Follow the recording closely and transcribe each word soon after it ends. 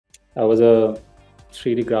I was a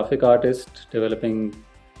 3D graphic artist developing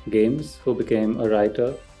games who became a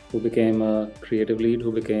writer, who became a creative lead,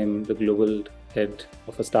 who became the global head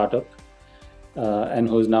of a startup, and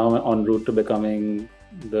who's now en route to becoming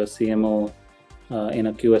the CMO in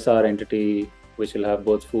a QSR entity which will have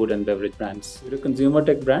both food and beverage brands. We're a consumer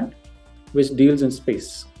tech brand which deals in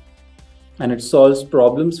space and it solves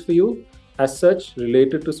problems for you as such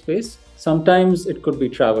related to space. Sometimes it could be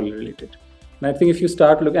travel related. And I think if you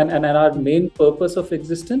start looking, and our main purpose of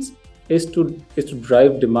existence is to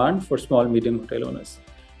drive demand for small, medium hotel owners.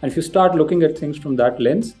 And if you start looking at things from that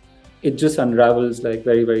lens, it just unravels like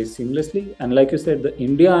very, very seamlessly. And like you said, the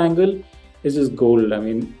India angle is just gold. I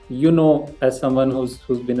mean, as someone who's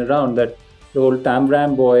been around, that the whole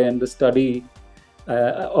Tamram boy and the study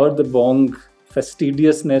or the bong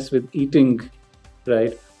fastidiousness with eating,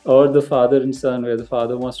 right? Or the father and son, where the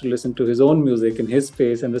father wants to listen to his own music in his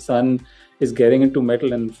space, and the son is getting into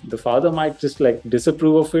metal, and the father might just like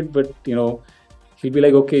disapprove of it, but he'll be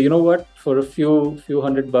like, okay, you know what? For a few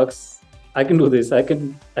 $100, I can do this. I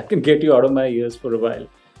can get you out of my ears for a while.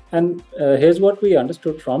 And here's what we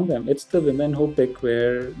understood from them: it's the women who pick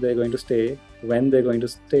where they're going to stay, when they're going to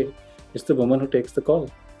stay. It's the woman who takes the call.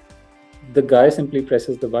 The guy simply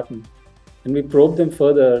presses the button. And we probe them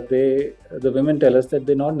further. The women tell us that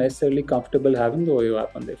they're not necessarily comfortable having the OYO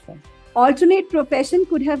app on their phone. Alternate profession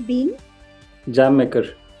could have been jam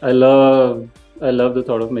maker. I love the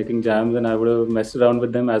thought of making jams, and I would have messed around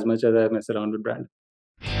with them as much as I mess around with brand.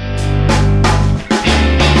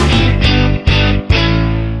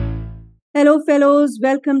 Hello, fellows.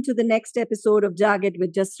 Welcome to the next episode of Jagat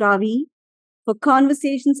with Just Ravi for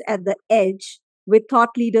conversations at the edge with thought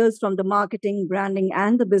leaders from the marketing, branding,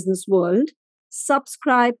 and the business world.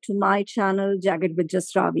 Subscribe to my channel, Jagat with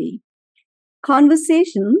Just Ravi.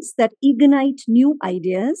 Conversations that ignite new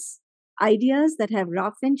ideas that have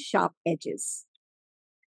rough and sharp edges.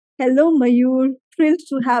 Hello, Mayur. Thrilled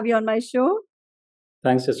to have you on my show.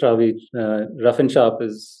 Thanks, Just Ravi. Rough and sharp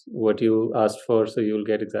is what you asked for, so you'll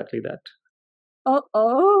get exactly that.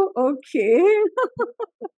 Oh, okay.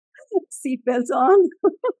 Seatbelts on.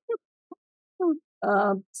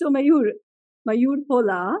 So, Mayur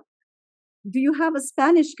Hola, do you have a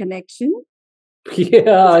Spanish connection?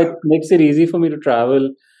 Yeah, it makes it easy for me to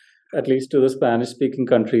travel, at least to the Spanish-speaking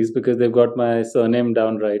countries, because they've got my surname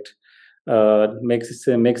down right. Makes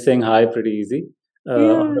saying hi pretty easy.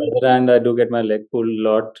 On the other hand, I do get my leg pulled a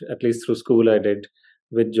lot, at least through school I did,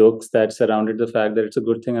 with jokes that surrounded the fact that it's a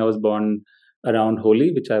good thing I was born around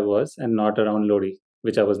Holi, which I was, and not around Lodi,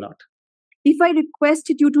 which I was not. If I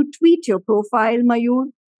requested you to tweet your profile, Mayur,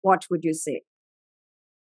 what would you say?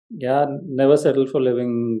 Yeah, never settle for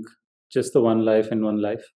living just the one life in one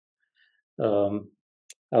life.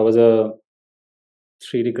 I was a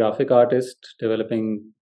 3D graphic artist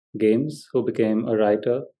developing games who became a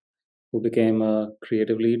writer, who became a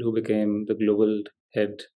creative lead, who became the global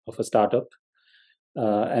head of a startup,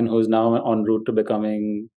 and who's now en route to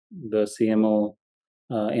becoming the CMO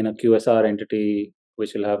in a QSR entity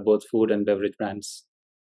which will have both food and beverage brands.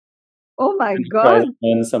 Oh my And he God. tries to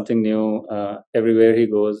learn something new everywhere he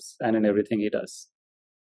goes and in everything he does.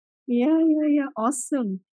 Yeah.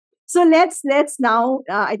 Awesome. So let's now,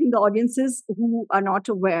 I think the audiences who are not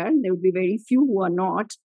aware, there would be very few who are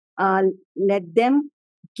not, let them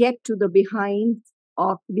get to the behind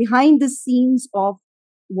the scenes of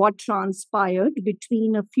what transpired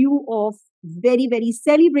between a few of very, very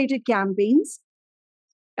celebrated campaigns.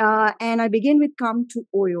 And I begin with Come to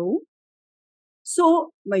OYO.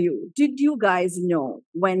 So, Mayur, did you guys know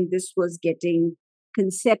when this was getting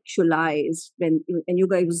conceptualized, when you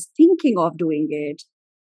guys was thinking of doing it,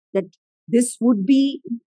 that this would be,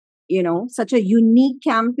 such a unique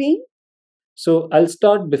campaign? So I'll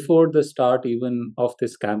start before the start even of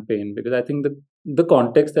this campaign, because I think the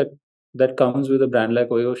context that comes with a brand like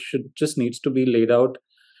OYO just needs to be laid out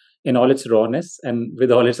in all its rawness and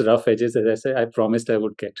with all its rough edges, as I say, I promised I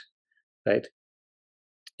would get, right?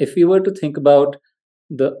 If we were to think about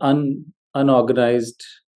the unorganized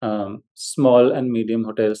small and medium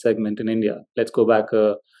hotel segment in India, let's go back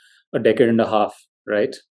a decade and a half,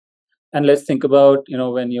 right? And let's think about,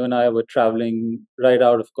 when you and I were traveling right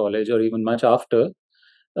out of college or even much after,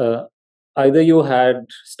 uh, either you had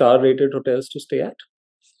star-rated hotels to stay at,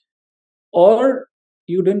 or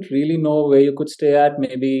you didn't really know where you could stay at.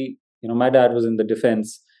 Maybe, my dad was in the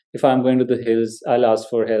defense. If I'm going to the hills, I'll ask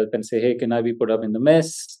for help and say, hey, can I be put up in the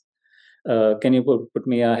mess? Can you put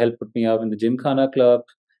me up in the Gymkhana club?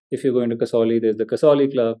 If you're going to Kasoli, there's the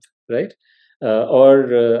Kasoli club, right?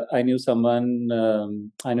 I knew someone,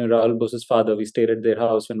 I knew Rahul Bose's father. We stayed at their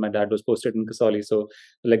house when my dad was posted in Kasauli. So,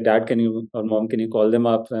 like, Dad, can you or Mom, can you call them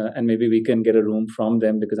up and maybe we can get a room from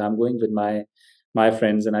them because I'm going with my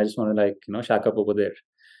friends and I just want to, like, shack up over there.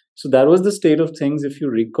 So that was the state of things, if you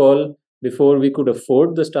recall, before we could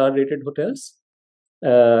afford the star-rated hotels,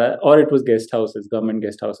 or it was guest houses, government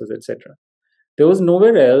guest houses, etc. There was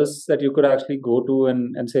nowhere else that you could actually go to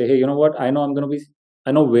and say, hey, you know what? I know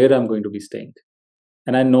where I'm going to be staying,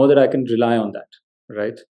 and I know that I can rely on that,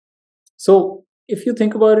 right? So if you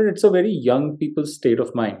think about it, it's a very young people's state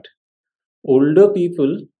of mind. Older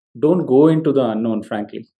people don't go into the unknown,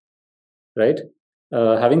 frankly, right?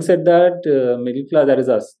 Having said that, middle class, that is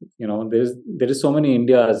us. There is so many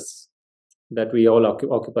Indias that we all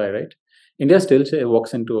occupy, right? India still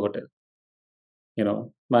walks into a hotel.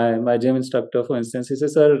 My gym instructor, for instance, he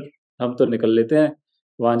says, sir, हम तो निकल लेते हैं,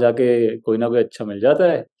 वहाँ जाके कोई ना कोई अच्छा मिल जाता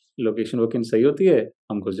है, लोकेशन वोकेशन सही होती है,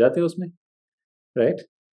 हम घुस जाते हैं उसमें, right?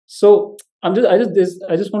 So I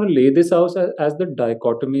just want to lay this out as the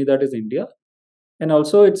dichotomy that is India, and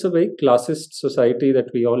also it's a very classist society that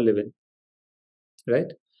we all live in,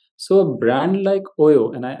 right? So a brand like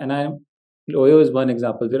OYO, OYO is one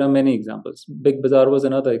example. There are many examples. Big Bazaar was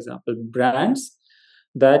another example. Brands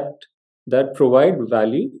that provide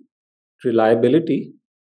value, reliability,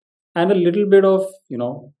 and a little bit of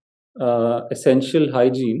essential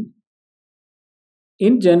hygiene,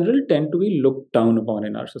 in general, tend to be looked down upon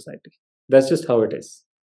in our society. That's just how it is.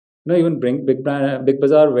 Even Big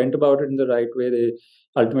Bazaar went about it in the right way. They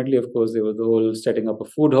ultimately, of course, there was the whole setting up a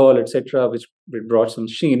food hall, etc., which brought some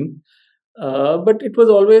sheen. But it was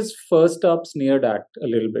always first up sneered at a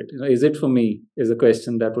little bit. Is it for me? Is a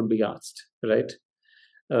question that would be asked, right?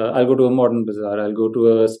 I'll go to a modern bazaar. I'll go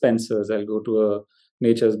to a Spencer's. I'll go to a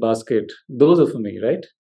Nature's Basket. Those are for me, right?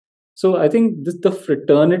 So I think the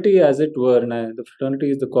fraternity, as it were, and the fraternity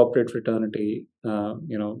is the corporate fraternity,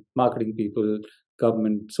 marketing people,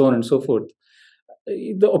 government, so on and so forth.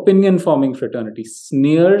 The opinion forming fraternity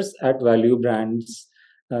sneers at value brands.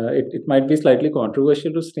 It might be slightly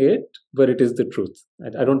controversial to say it, but it is the truth.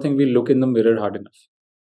 I don't think we look in the mirror hard enough.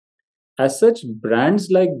 As such, brands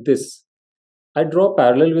like this, I draw a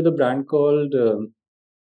parallel with a brand called,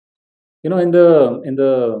 in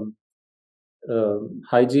the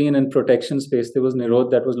hygiene and protection space, there was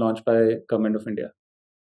Nirod that was launched by Government of India.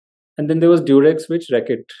 And then there was Durex, which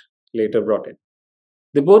Reckitt later brought in.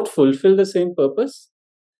 They both fulfill the same purpose,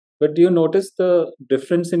 but do you notice the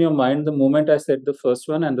difference in your mind the moment I said the first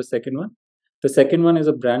one and the second one? The second one is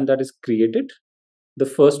a brand that is created. The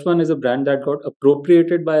first one is a brand that got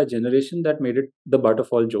appropriated by a generation that made it the butt of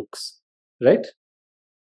all jokes, right?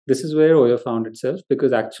 This is where OYO found itself,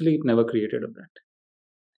 because actually it never created a brand.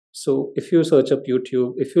 So if you search up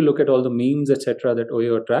YouTube, if you look at all the memes, etc., that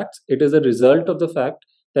OYO attracts, it is a result of the fact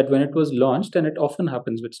that when it was launched, and it often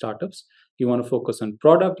happens with startups, you want to focus on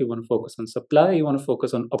product, you want to focus on supply, you want to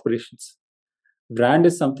focus on operations. Brand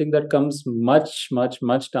is something that comes much, much,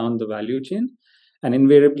 much down the value chain. And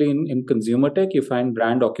invariably in consumer tech, you find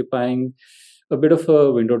brand occupying a bit of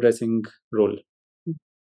a window dressing role.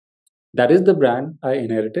 That is the brand I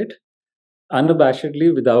inherited.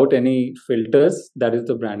 Unabashedly, without any filters, that is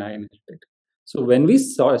the brand I inherited. So when we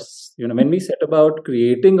set about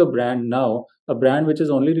creating a brand now, a brand which has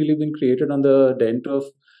only really been created on the dent of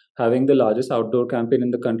having the largest outdoor campaign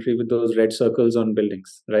in the country with those red circles on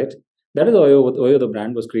buildings, right? That is OYO. With OYO, the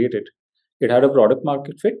brand was created. It had a product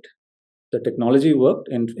market fit. The technology worked.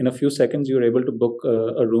 In a few seconds, you were able to book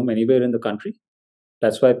a room anywhere in the country.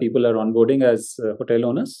 That's why people are onboarding as hotel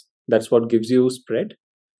owners. That's what gives you spread.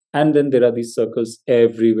 And then there are these circles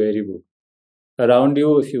everywhere you go. Around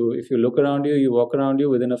you, if you look around you, you walk around you,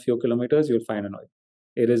 within a few kilometers, you'll find an OYO.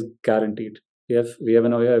 It is guaranteed. We have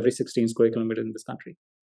an OYO every 16 square kilometers in this country,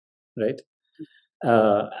 right?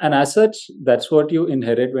 And as such, that's what you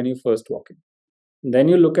inherit when you first walk in. Then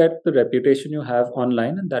you look at the reputation you have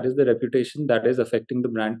online, and that is the reputation that is affecting the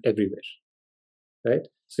brand everywhere, right?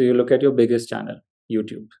 So you look at your biggest channel,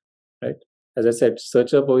 YouTube, right? As I said,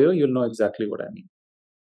 search up OYO, you'll know exactly what I mean.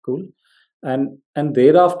 Cool. And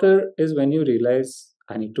thereafter is when you realize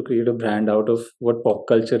I need to create a brand out of what pop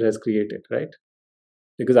culture has created, right?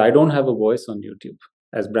 Because I don't have a voice on YouTube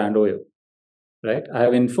as Brand OYO, right? I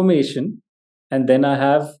have information, and then I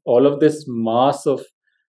have all of this mass of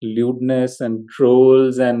lewdness and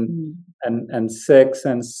trolls and sex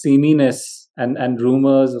and seaminess and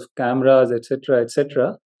rumors of cameras, etc.,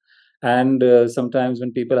 etc. And sometimes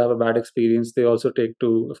when people have a bad experience, they also take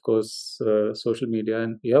to, of course, social media,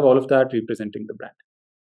 and you have all of that representing the brand.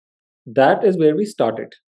 That is where we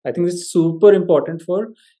started. I think it's super important for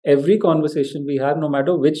every conversation we have, no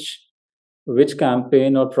matter which which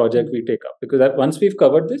campaign or project we take up, because once we've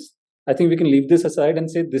covered this, I think we can leave this aside and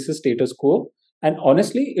say this is status quo. And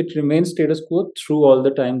honestly, it remains status quo through all the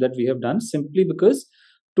time that we have done, simply because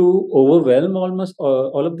to overwhelm almost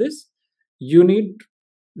all of this, you need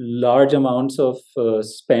large amounts of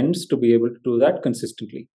spends to be able to do that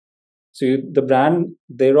consistently. So the brand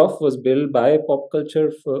thereof was built by pop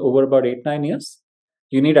culture for over about 8-9 years.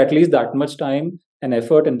 You need at least that much time and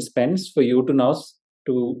effort and spends for you to now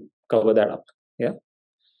to cover that up. Yeah.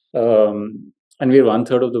 And we're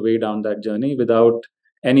 1/3 of the way down that journey without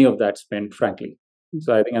any of that spent, frankly.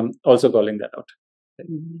 So I think I'm also calling that out.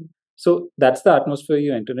 So that's the atmosphere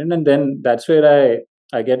you enter in, and then that's where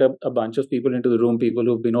I get a bunch of people into the room, people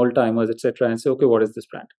who've been old timers, etc., and say, okay, what is this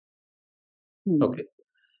brand? Okay,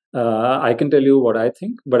 I can tell you what I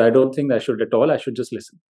think, but I don't think I should at all. I should just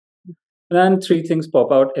listen. And 3 things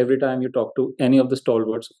pop out every time you talk to any of the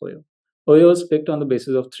stalwarts of OYO. OYO is picked on the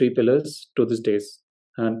basis of 3 pillars to this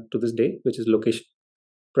day, which is location,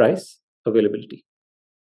 price, availability.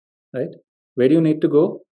 Right? Where do you need to go?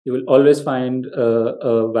 You will always find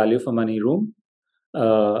a value for money room,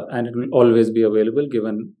 and it will always be available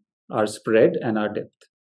given our spread and our depth,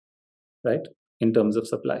 right? In terms of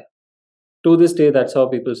supply. To this day, that's how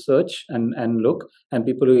people search and look, and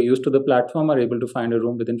people who are used to the platform are able to find a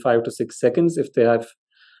room within 5 to 6 seconds if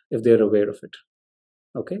they're aware of it.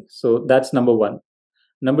 Okay, so that's number 1.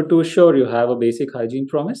 Number 2, sure, you have a basic hygiene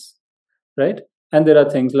promise, right? And there are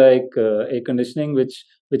things like air conditioning, which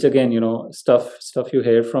again, stuff you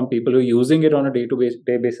hear from people who are using it on a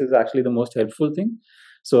day-to-day basis is actually the most helpful thing.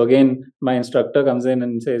 So again, my instructor comes in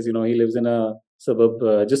and says, he lives in a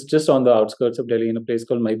suburb just on the outskirts of Delhi in a place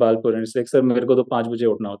called Mayur, and it's like, sir, मेरे को तो 5 बजे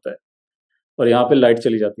उठना होता है और यहाँ पे लाइट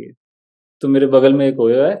चली जाती है, तो मेरे बगल में एक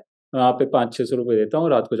ओयो है, वहाँ पे 500-600 रुपए देता हूँ,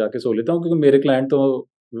 रात को जाके सो लेता हूँ, क्योंकि मेरे क्लाइंट तो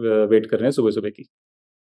वेट कर रहे हैं सुबह की,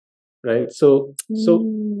 right? So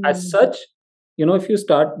as such, if you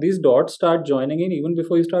these dots start joining in even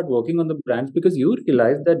before you start working on the brands, because you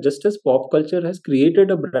realize that just as pop culture has created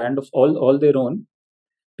a brand of all their own,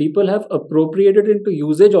 people have appropriated into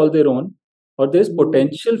usage all their own, or there's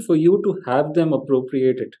potential for you to have them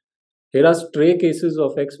appropriate it. Here are stray cases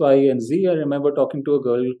of X, Y, and Z. I remember talking to a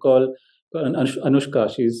girl called Anushka.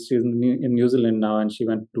 She's in New Zealand now, and she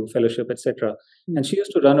went to fellowship, etc. And she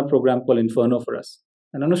used to run a program called Inferno for us.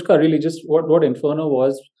 And Anushka really just what Inferno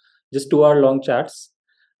was, just 2-hour long chats,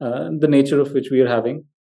 the nature of which we are having,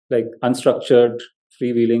 like unstructured,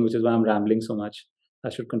 freewheeling, which is why I'm rambling so much. I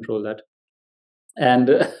should control that.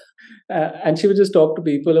 And she would just talk to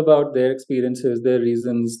people about their experiences, their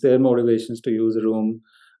reasons, their motivations to use a room,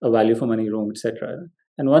 a value for money room, etc.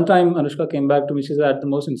 And one time Anushka came back to me, she had the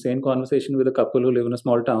most insane conversation with a couple who live in a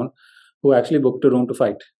small town who actually booked a room to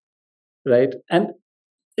fight, right? And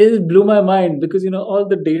it blew my mind, because all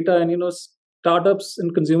the data and startups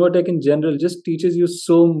and consumer tech in general just teaches you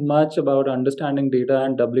so much about understanding data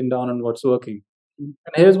and doubling down on what's working. And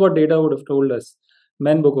here's what data would have told us: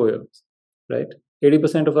 men book OYOs, right?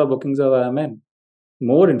 80% of our bookings are via men,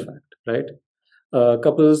 more in fact, right?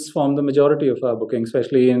 Couples form the majority of our bookings,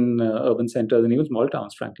 especially in urban centers and even small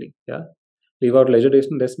towns, frankly. Yeah, leave out leisure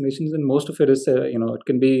destinations, and most of it is it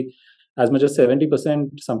can be as much as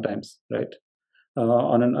 70% sometimes, right?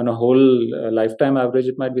 On a whole lifetime average,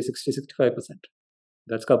 it might be 60-65%.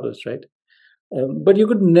 That's couples, right? But you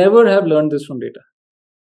could never have learned this from data,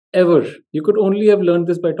 ever. You could only have learned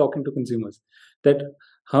this by talking to consumers, that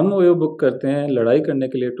हम OYO book करते हैं लड़ाई करने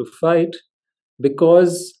के लिए, to fight,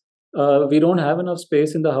 because we don't have enough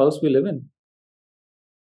space in the house we live in.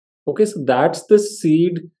 Okay, so that's the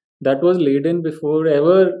seed that was laid in before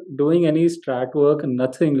ever doing any strat work and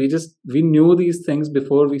nothing. We knew these things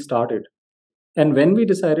before we started. And when we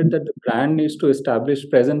decided that the brand needs to establish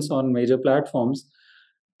presence on major platforms,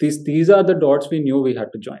 these are the dots we knew we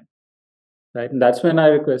had to join, right? And that's when I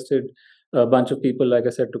requested a bunch of people, like I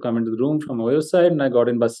said, to come into the room from OYO side, and I got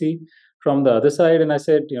in Basi from the other side, and I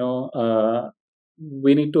said,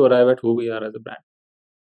 we need to arrive at who we are as a brand,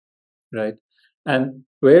 right? And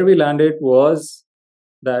where we landed was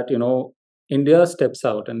that India steps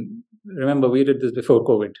out, and remember, we did this before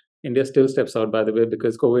COVID. India still steps out, by the way,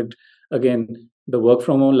 because COVID, again, the work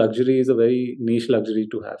from home luxury is a very niche luxury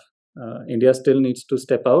to have. India still needs to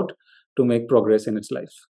step out to make progress in its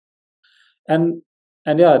life. And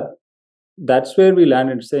yeah, that's where we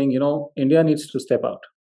landed, saying, India needs to step out,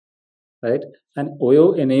 right? And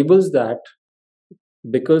OYO enables that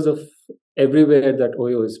because of everywhere that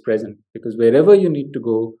OYO is present. Because wherever you need to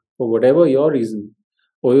go, for whatever your reason,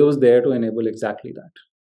 OYO is there to enable exactly that,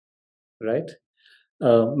 right?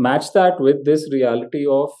 Match that with this reality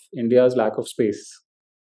of India's lack of space,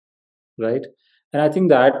 right? And I think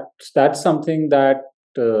that's something that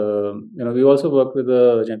we also worked with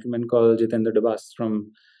a gentleman called Jitendra Debas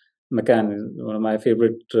from McCann, one of my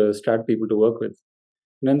favorite strat people to work with.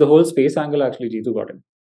 And then the whole space angle actually Jitu got in,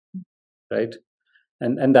 right?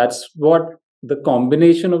 And that's what the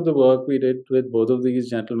combination of the work we did with both of these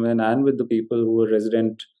gentlemen and with the people who were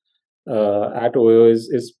resident at OYO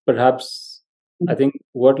is perhaps, I think,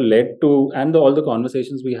 what led to, and all the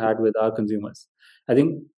conversations we had with our consumers. I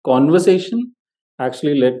think conversation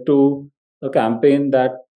actually led to a campaign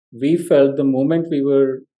that we felt the moment we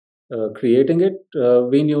were creating it,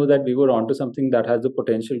 we knew that we were onto something that has the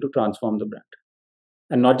potential to transform the brand.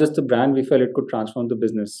 And not just the brand, we felt it could transform the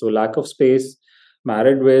business. So lack of space,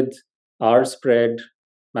 married with our spread,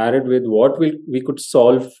 married with what we could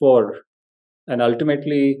solve for, and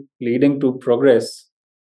ultimately leading to progress.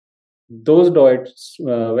 Those dots,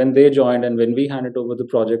 when they joined and when we handed over the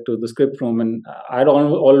project to the script room, and I'd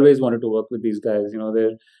always wanted to work with these guys.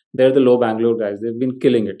 They're the low Bangalore guys. They've been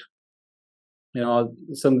killing it.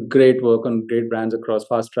 Some great work on great brands across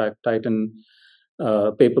Fast Track, Titan,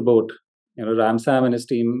 Paperboat. Ram Sam and his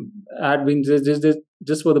team had been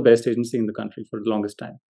just were the best agency in the country for the longest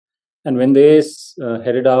time. And when they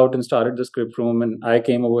headed out and started the script room, and I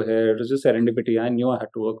came over here, it was just serendipity. I knew I had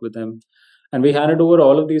to work with them. And we handed over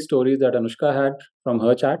all of these stories that Anushka had from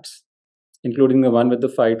her chats, including the one with the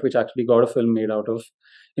fight, which actually got a film made out of,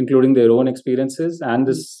 including their own experiences and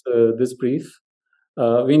this brief.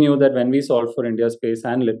 We knew that when we solved for India's space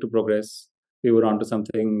and led to progress, we were onto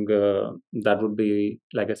something that would be,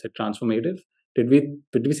 like I said, transformative. Did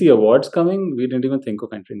we see awards coming? We didn't even think of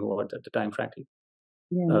entering awards at the time, frankly.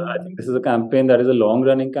 I think this is a campaign that is a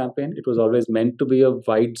long-running campaign. It was always meant to be a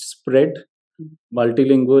widespread,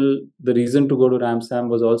 multilingual. The reason to go to Ram Sam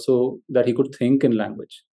was also that he could think in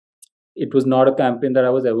language. It was not a campaign that I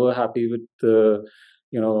was ever happy with,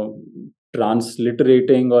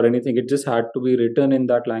 transliterating or anything. It just had to be written in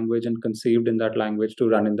that language and conceived in that language to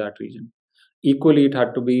run in that region. Equally, it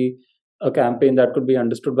had to be a campaign that could be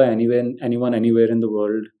understood by anyone, anywhere in the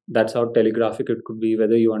world. That's how telegraphic it could be,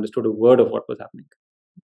 whether you understood a word of what was happening.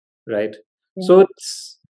 Right. Yeah. So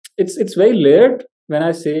it's very layered when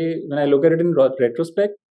I look at it in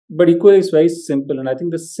retrospect, but equally it's very simple. And I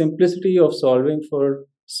think the simplicity of solving for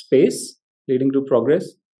space leading to progress,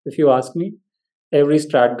 if you ask me, every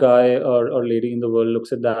strat guy or lady in the world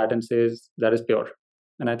looks at that and says that is pure.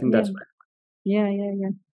 And I think that's right. Yeah.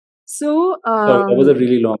 So that was a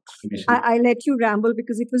really long explanation. I let you ramble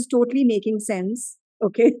because it was totally making sense.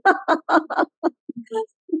 Okay.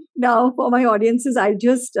 Now, for my audiences, I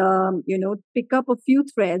just pick up a few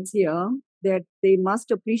threads here that they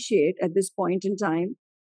must appreciate at this point in time.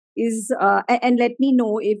 And let me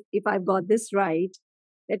know if I've got this right.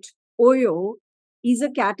 That OYO is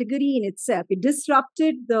a category in itself. It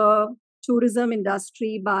disrupted the tourism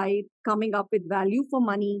industry by coming up with value for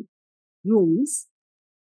money rooms,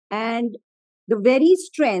 and the very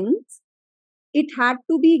strength, it had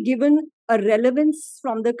to be given a relevance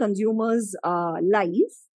from the consumer's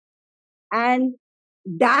life, and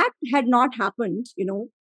that had not happened,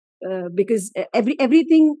 because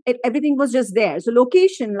everything was just there. So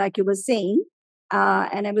location, like you were saying,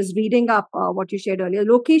 and I was reading up what you shared earlier.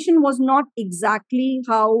 Location was not exactly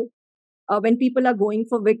how when people are going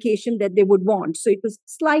for vacation that they would want. So it was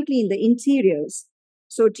slightly in the interiors.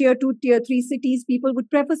 So tier 2, tier 3 cities, people would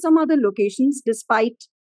prefer some other locations, despite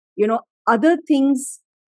other things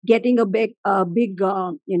getting a big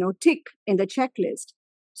tick in the checklist.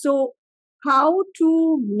 So how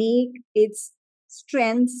to make its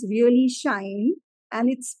strengths really shine and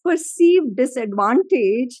its perceived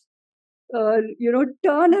disadvantage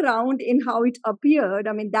turn around in how it appeared.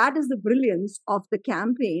 I mean, that is the brilliance of the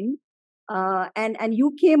campaign. And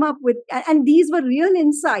you came up with, and these were real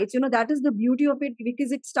insights. That is the beauty of it,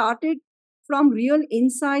 because it started from real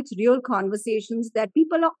insights, real conversations that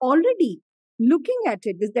people are already looking at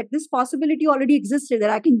it. That this possibility already existed, that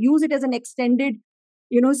I can use it as an extended,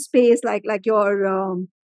 space, like your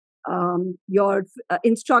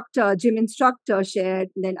instructor, gym instructor shared,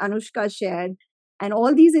 then Anushka shared. And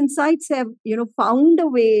all these insights have, found a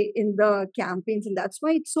way in the campaigns. And that's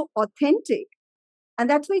why it's so authentic. And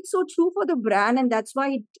that's why it's so true for the brand. And that's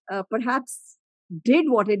why it perhaps did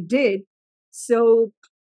what it did. So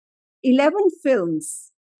 11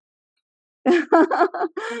 films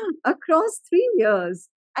across 3 years.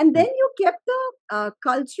 And then you kept the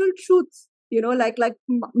cultural truths, like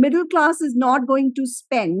middle class is not going to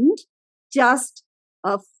spend just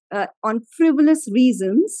on frivolous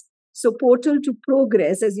reasons. So portal to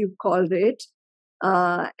progress, as you called it.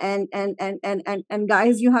 And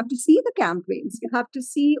guys, you have to see the campaigns. You have to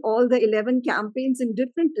see all the 11 campaigns in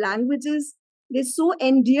different languages, they're so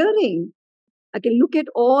endearing. I can look at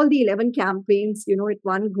all the 11 campaigns, at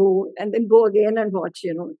one go, and then go again and watch.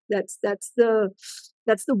 That's the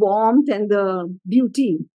warmth and the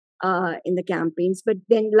beauty in the campaigns. But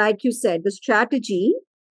then, like you said, the strategy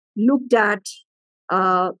looked at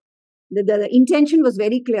uh, the intention was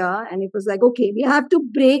very clear, and it was like, okay, we have to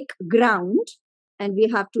break ground, and we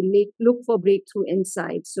have to look for breakthrough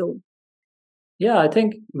insights. So Yeah, I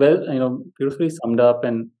think, well, beautifully summed up.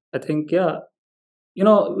 And I think, yeah,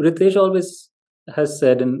 Ritesh always has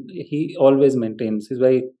said, and he always maintains, he's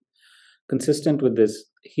very consistent with this.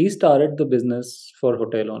 He started the business for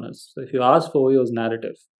hotel owners. So if you ask for OYO's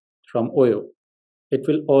narrative from OYO, it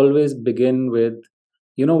will always begin with,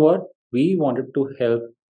 you know what, we wanted to help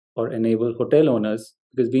or enable hotel owners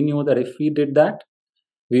because we knew that if we did that,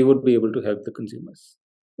 we would be able to help the consumers.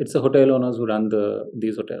 It's the hotel owners who run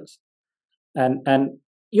these hotels. And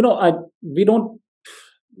I we don't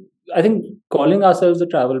I think calling ourselves a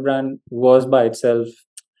travel brand was by itself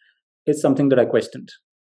is something that I questioned.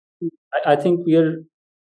 I think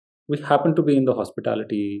we happen to be in the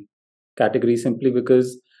hospitality category simply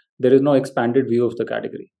because there is no expanded view of the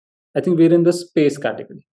category. I think we're in the space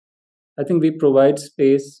category. I think we provide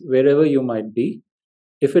space wherever you might be.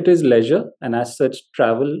 If it is leisure and as such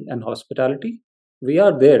travel and hospitality, we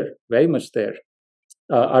are there, very much there.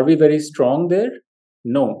 Are we very strong there?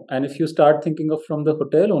 No. And if you start thinking of from the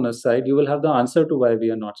hotel owner's side, you will have the answer to why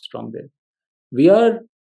we are not strong there. We are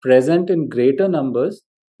present in greater numbers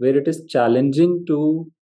where it is challenging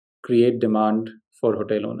to create demand for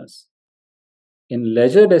hotel owners. In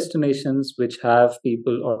leisure destinations which have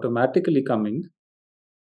people automatically coming,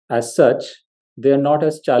 as such, they are not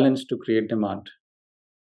as challenged to create demand,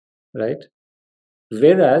 right?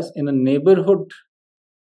 Whereas in a neighborhood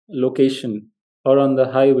location or on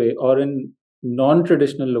the highway or in non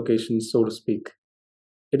traditional locations, so to speak,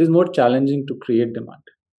 it is more challenging to create demand.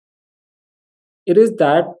 It is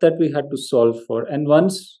that we had to solve for. And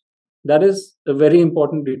once that is a very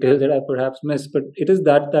important detail that I perhaps missed, but it is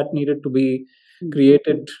that needed to be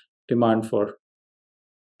created demand for.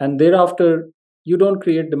 And thereafter, you don't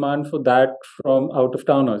create demand for that from out of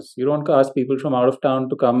towners. You don't ask people from out of town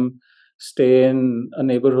to come stay in a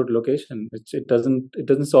neighborhood location. It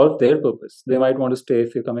doesn't solve their purpose. They might want to stay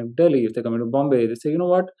if you're coming to Delhi, if they're coming to Bombay. They say, you know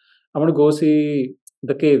what, I want to go see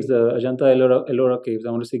the caves, the Ajanta Ellora caves. I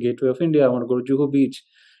want to see Gateway of India. I want to go to Juhu Beach.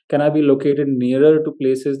 Can I be located nearer to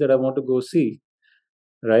places that I want to go see?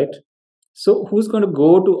 Right? So who's going to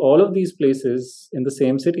go to all of these places in the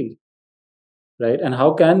same city? Right, and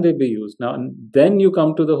how can they be used now? And then you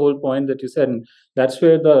come to the whole point that you said, and that's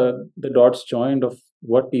where the dots joined of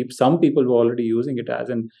what some people were already using it as.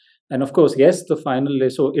 And of course, yes, the final layer,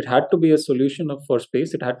 so it had to be a solution for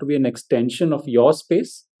space. It had to be an extension of your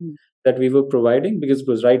space that we were providing because it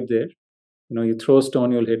was right there. You throw a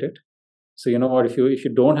stone, you'll hit it. So you know what, if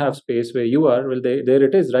you don't have space where you are, well, there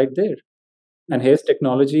it is right there. And here's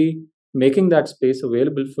technology making that space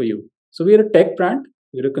available for you. So we're a tech brand,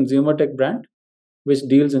 we're a consumer tech brand which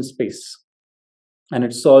deals in space, and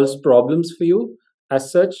it solves problems for you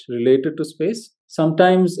as such related to space.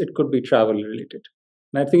 Sometimes it could be travel related.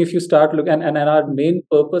 And I think if you start looking, and our main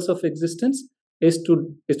purpose of existence is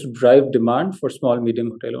to drive demand for small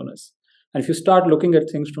medium hotel owners. And if you start looking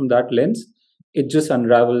at things from that lens, it just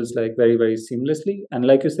unravels like very very seamlessly. And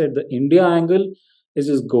like you said, the India angle is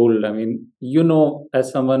just gold. I mean,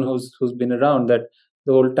 as someone who's been around, that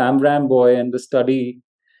the old Tamram boy and the study,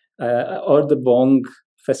 or the bong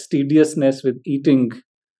fastidiousness with eating,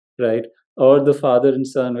 right? Or the father and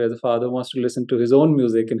son, where the father wants to listen to his own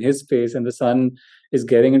music in his space, and the son is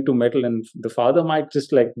getting into metal, and the father might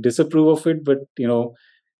just like disapprove of it, but he'll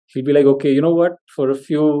be like, okay, you know what? For a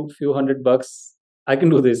few $100, I can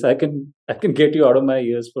do this. I can get you out of my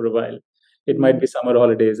ears for a while. It might be summer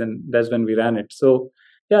holidays, and that's when we ran it. So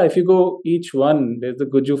yeah, if you go each one, there's the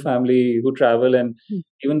Guju family who travel, and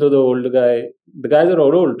even though the guys are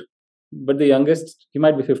all old, but the youngest, he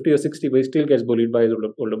might be 50 or 60, but he still gets bullied by his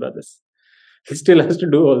older brothers. He still has to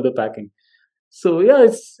do all the packing. So yeah,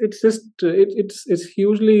 it's just it's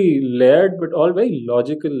hugely layered, but all very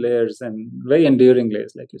logical layers and very enduring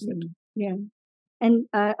layers, like you said. Yeah, and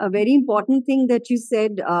a very important thing that you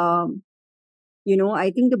said, I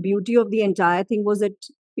think the beauty of the entire thing was that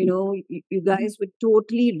you guys were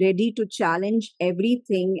totally ready to challenge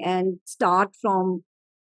everything and start from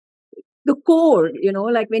the core.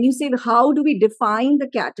 Like when you say, how do we define the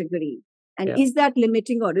category? And Yeah. is that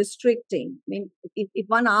limiting or restricting? I mean, if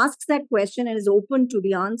one asks that question and is open to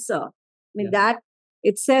the answer, I mean, that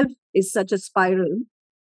itself is such a spiral.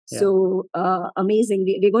 So amazing.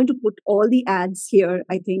 We're going to put all the ads here,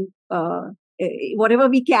 I think, whatever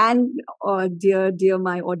we can, dear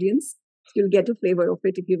my audience, you'll get a flavor of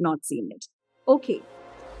it if you've not seen it. Okay.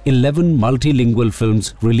 11 multilingual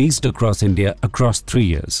films released across India across 3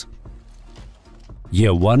 years.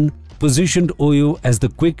 Year 1 positioned OYO as the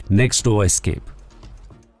quick next door escape.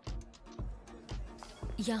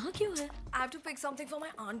 यहाँ क्यों है? I have to pick something for my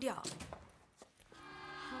aunt, yeah.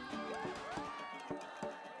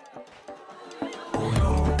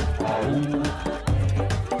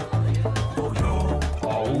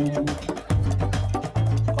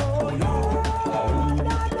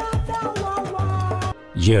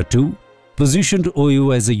 Year 2 positioned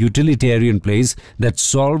OYO as a utilitarian place that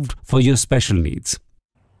solved for your special needs.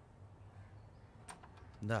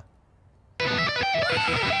 Da.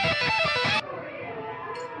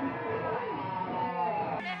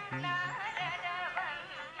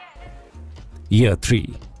 Year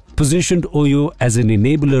 3 positioned OYO as an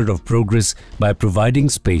enabler of progress by providing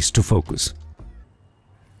space to focus.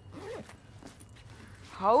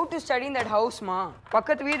 How to study in that house, ma?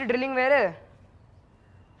 Pakkat veedu drilling vere.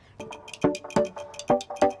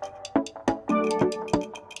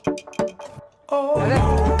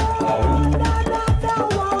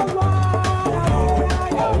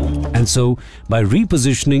 And so, by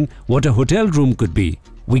repositioning what a hotel room could be,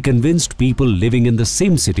 we convinced people living in the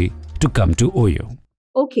same city to come to OYO.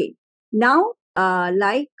 Okay. Now,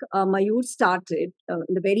 like Mayur started in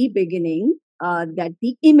the very beginning, that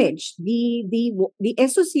the image, the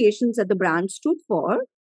associations that the brand stood for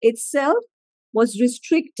itself was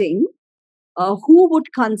restricting who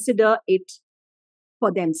would consider it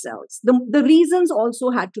for themselves. The reasons also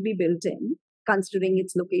had to be built in, considering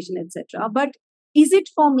its location, etc. But is it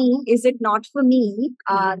for me? Is it not for me?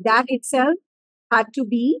 That itself had to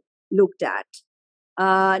be looked at.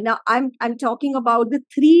 Now, I'm talking about the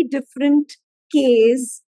 3 different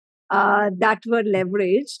Ks that were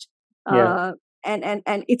leveraged.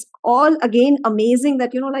 And it's all again amazing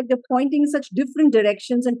that, like they're pointing in such different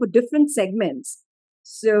directions and for different segments.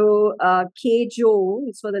 So K Joe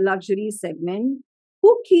is for the luxury segment.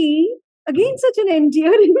 Kukki, again such an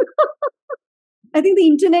endearing. I think the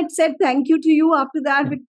internet said thank you to you after that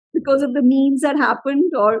because of the memes that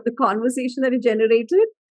happened or the conversation that it generated.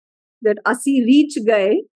 That Asi reach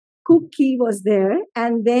gaye, Kukki was there,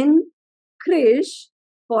 and then Krrish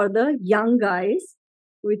for the young guys,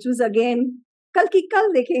 which was again Kalki kal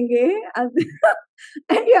dekhenge,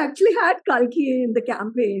 and you actually had Kalki in the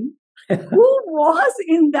campaign. Who was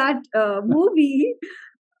in that movie?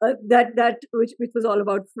 Which was all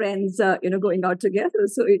about friends, going out together.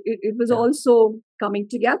 So it was also coming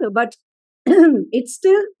together, but it's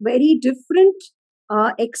still very different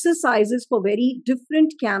exercises for very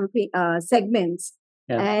different campaign segments,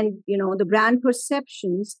 and the brand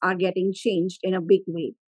perceptions are getting changed in a big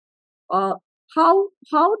way.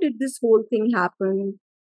 How did this whole thing happen?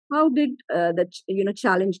 How did the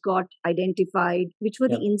challenge got identified? Which were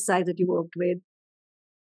the insights that you worked with?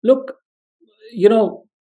 Look,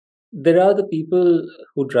 there are the people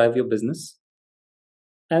who drive your business,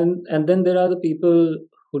 and then there are the people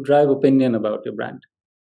who drive opinion about your brand.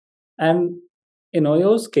 And in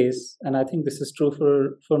OYO's case, and I think this is true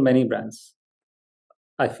for many brands,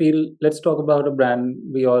 I feel, let's talk about a brand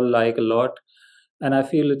we all like a lot, and I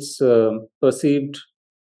feel it's perceived.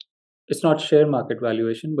 It's not share market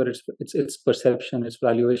valuation, but it's perception, its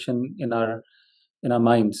valuation in our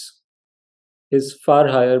minds is far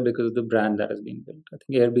higher because of the brand that has been built. I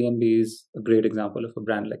think Airbnb is a great example of a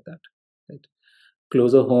brand like that. Right?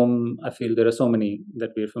 Closer Home, I feel there are so many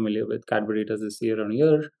that we're familiar with. Cadbury does this year on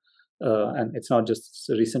year, and it's not just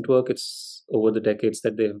recent work. It's over the decades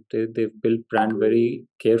that they've built brand very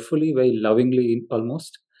carefully, very lovingly,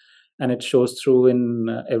 almost, and it shows through in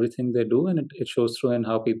everything they do, and it shows through in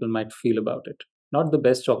how people might feel about it. Not the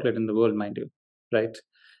best chocolate in the world, mind you, right?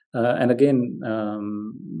 And again,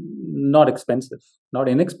 not expensive, not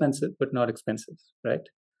inexpensive, but not expensive, right?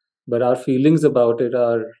 But our feelings about it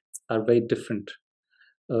are very different.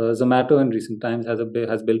 Zomato in recent times has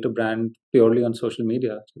built a brand purely on social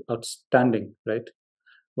media. Outstanding, right?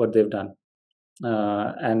 What they've done,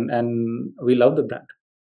 and we love the brand.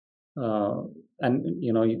 And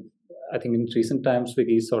I think in recent times,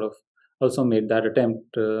 Swiggy sort of also made that attempt,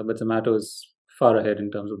 but Zomato is far ahead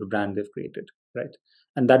in terms of the brand they've created, right?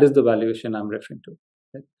 And that is the valuation I'm referring to.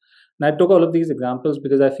 Right? And I took all of these examples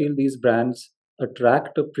because I feel these brands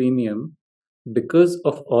attract a premium because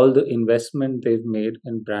of all the investment they've made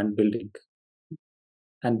in brand building,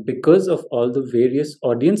 and because of all the various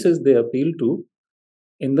audiences they appeal to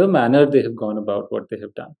in the manner they have gone about what they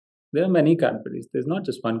have done. There are many Cadburys. There's not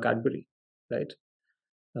just one Cadbury, right?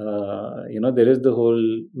 There is the whole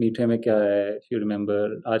मीठे में क्या है, if you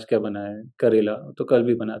remember, आज क्या बना है, करेला, तो कल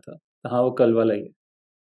भी बना था, हाँ वो कल वाला ही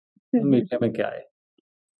है, मीठे में क्या है.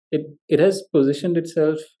 It has positioned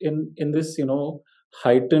itself in this,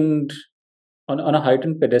 heightened, on a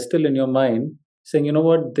heightened pedestal in your mind, saying, you know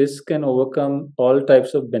what, this can overcome all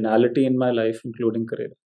types of banality in my life, including career,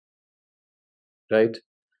 right?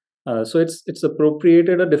 So it's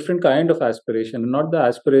appropriated a different kind of aspiration, not the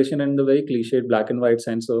aspiration in the very cliched black and white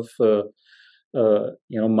sense of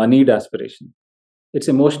moneyed aspiration. It's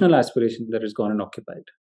emotional aspiration that is gone and occupied.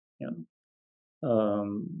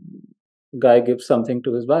 Guy gives something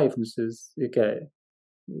to his wife and says, "ये क्या है?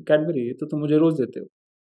 Cadbury, ये तो तुम मुझे रोज देते हो."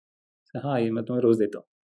 हाँ, ये मैं तुम्हें रोज देता हूँ.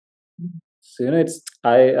 So it's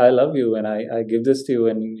I love you and I give this to you,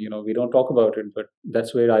 and we don't talk about it, but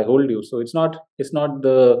that's where I hold you. So it's not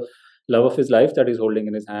the love of his life that he's holding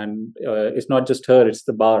in his hand. It's not just her; it's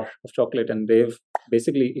the bar of chocolate, and they've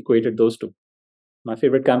basically equated those two. My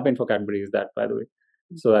favorite campaign for Cadbury is that, by the way.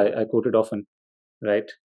 So I quote it often, right?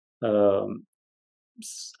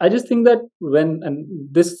 I just think that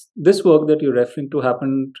this work that you're referring to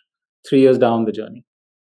happened 3 years down the journey.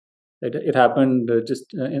 It happened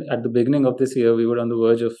just at the beginning of this year. We were on the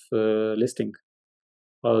verge of listing.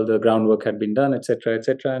 All the groundwork had been done, etc.,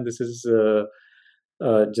 etc. And this is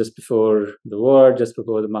just before the war, just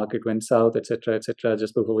before the market went south, etc., etc.,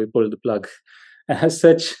 just before we pulled the plug. As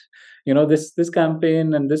such, this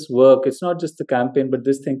campaign and this work, it's not just the campaign, but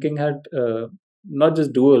this thinking had not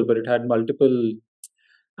just dual, but it had multiple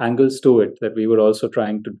angles to it that we were also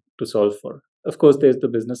trying to solve for. Of course, there's the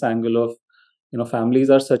business angle of, families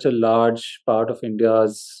are such a large part of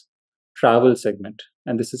India's travel segment,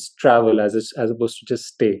 and this is travel as opposed to just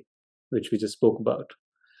stay, which we just spoke about.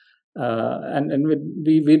 And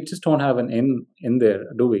we just don't have an in there,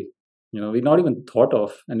 do we? We're not even thought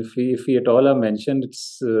of, and if we at all are mentioned,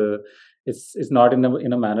 it's not in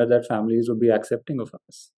a manner that families would be accepting of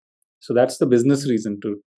us. So that's the business reason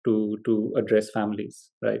to address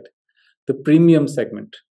families, right? The premium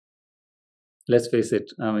segment. Let's face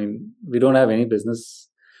it. I mean, we don't have any business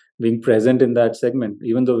being present in that segment,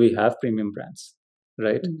 even though we have premium brands,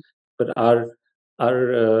 right? But our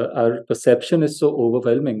perception is so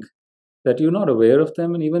overwhelming that you're not aware of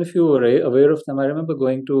them. And even if you were aware of them, I remember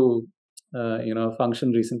going to a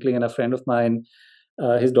function recently, and a friend of mine,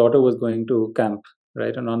 his daughter was going to camp,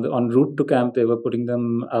 right? And en route to camp, they were putting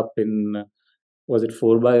them up in, was it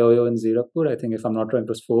 4 by OYO in Zirakpur? I think, if I'm not wrong, it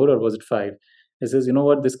was 4, or was it 5? He says, you know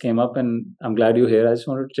what, this came up and I'm glad you're here. I just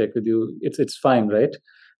wanted to check with you. It's fine, right?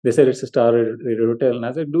 They said it's a star-rated hotel. And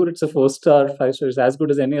I said, dude, it's a 4-star, 5-star. It's as good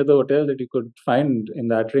as any other hotel that you could find in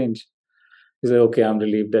that range. He said, okay, I'm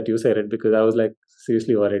relieved that you said it, because I was like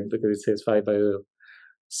seriously worried because it says 5 by OYO.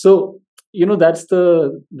 So, that's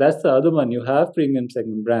the other one. You have premium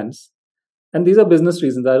segment brands. And these are business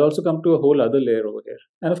reasons. I'll also come to a whole other layer over here.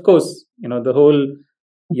 And of course, the whole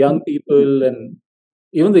young people, and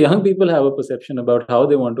even the young people have a perception about how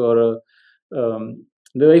they want to, or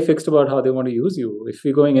they're very fixed about how they want to use you. If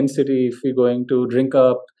we're going in city, if we're going to drink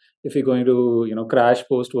up, if we're going to, crash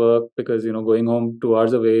post work because, going home 2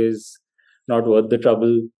 hours away is not worth the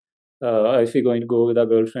trouble. If we're going to go with our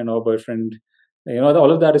girlfriend or boyfriend,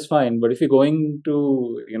 all of that is fine. But if you're going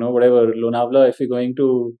to, whatever, Lonavala, if you're going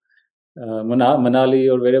to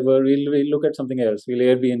Manali or wherever, we'll look at something else. We'll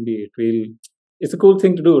Airbnb it. It's a cool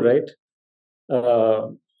thing to do, right?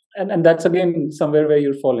 And that's again somewhere where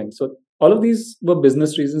you're falling. So all of these were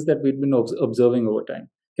business reasons that we'd been observing over time.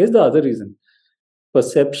 Here's the other reason: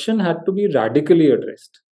 perception had to be radically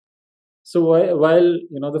addressed. So while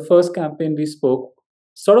the first campaign we spoke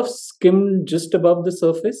sort of skimmed just above the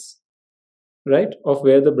surface, right, of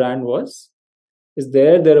where the brand was, is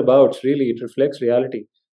thereabouts. Really, it reflects reality.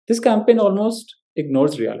 This campaign almost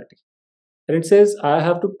ignores reality, and it says I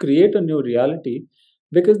have to create a new reality,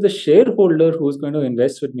 because the shareholder who's going to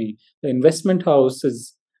invest with me, the investment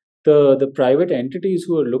houses, the private entities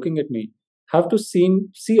who are looking at me, have to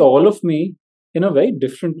see all of me in a very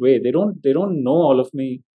different way. They don't know all of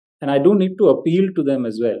me, and I do need to appeal to them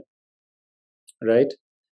as well, right?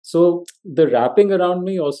 So the wrapping around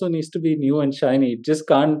me also needs to be new and shiny. It just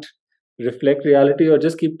can't reflect reality or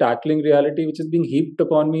just keep tackling reality, which is being heaped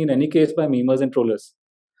upon me in any case by memers and trollers,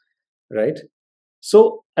 right?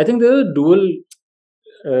 So I think there are dual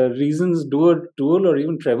reasons, dual or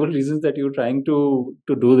even treble reasons that you're trying to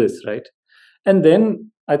do this, right? And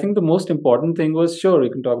then I think the most important thing was, sure, we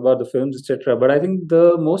can talk about the films, etc. But I think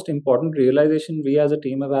the most important realization we as a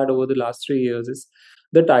team have had over the last 3 years is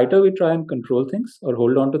the tighter we try and control things or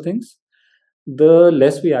hold on to things, the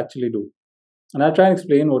less we actually do. And I'll try and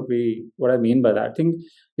explain what I mean by that. I think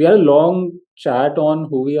we had a long chat on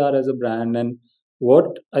who we are as a brand and what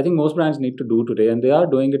I think most brands need to do today, and they are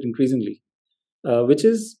doing it increasingly, which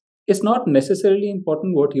is it's not necessarily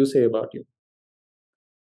important what you say about you.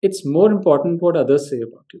 It's more important what others say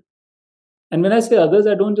about you. And when I say others,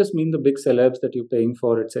 I don't just mean the big celebs that you're paying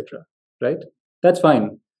for, etc. Right? That's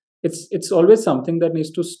fine. It's always something that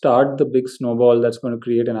needs to start the big snowball that's going to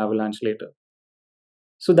create an avalanche later.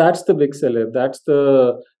 So that's the big celeb. That's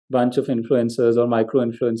the bunch of influencers or micro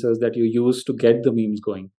influencers that you use to get the memes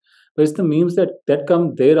going. But it's the memes that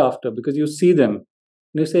come thereafter because you see them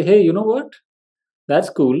and you say, hey, you know what? That's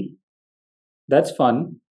cool. That's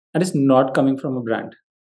fun. And it's not coming from a brand.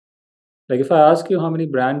 Like if I ask you how many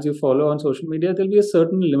brands you follow on social media, there'll be a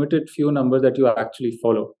certain limited few number that you actually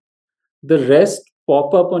follow. The rest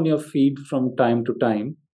pop up on your feed from time to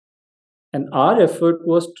time. And our effort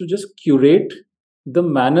was to just curate the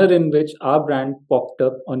manner in which our brand popped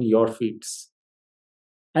up on your feeds.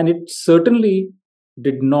 And it certainly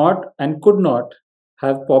did not and could not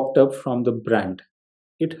have popped up from the brand.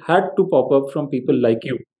 It had to pop up from people like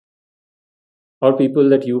you or people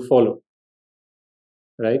that you follow,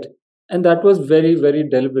 right? And that was very, very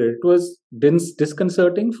deliberate. It was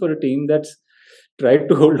disconcerting for a team that's tried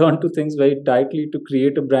to hold on to things very tightly to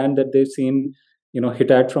create a brand that they've seen,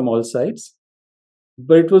 hit at from all sides.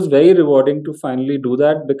 But it was very rewarding to finally do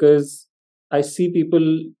that because I see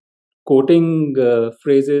people quoting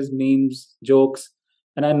phrases, memes, jokes,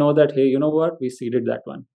 and I know that, hey, you know what, we seeded that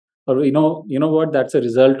one, or you know what, that's a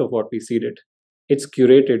result of what we seeded. It's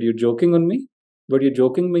curated. You're joking on me, but you're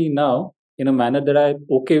joking me now in a manner that I'm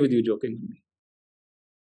okay with you joking on me,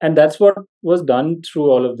 and that's what was done through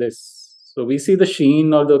all of this. So we see the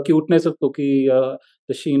sheen or the cuteness of Kukki,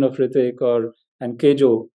 the sheen of Hrithik and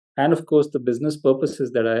Kejo, and of course the business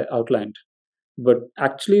purposes that I outlined. But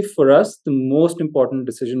actually, for us, the most important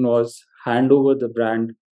decision was hand over the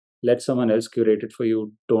brand, let someone else curate it for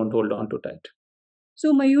you. Don't hold on too tight.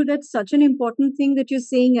 So, Mayur, that's such an important thing that you're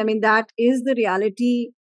saying. I mean, that is the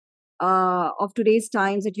reality of today's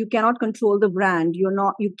times, that you cannot control the brand.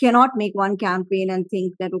 You cannot make one campaign and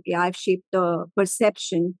think that, okay, I've shaped the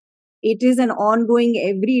perception. It is an ongoing,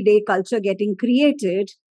 everyday culture getting created.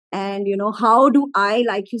 And, how do I,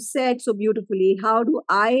 like you said so beautifully, how do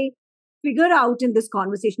I figure out in this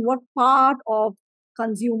conversation what part of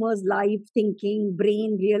consumers' life thinking,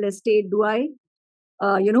 brain, real estate do I,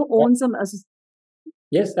 own some.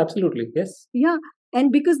 Yes, absolutely. Yes. Yeah.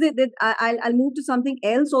 And because I'll move to something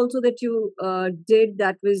else also that you did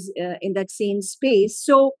that was in that same space.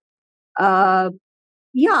 So,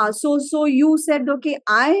 yeah. So you said, okay,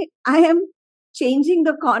 I am changing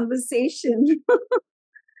the conversation,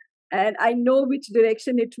 and I know which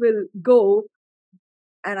direction it will go,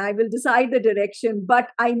 and I will decide the direction, but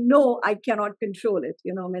I know I cannot control it.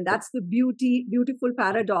 I mean, that's the beautiful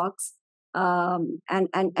paradox. And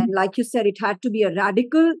like you said, it had to be a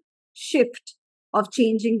radical shift of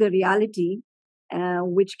changing the reality,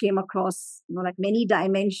 which came across, like many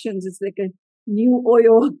dimensions. It's like a new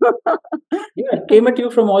OYO. Yeah, it came at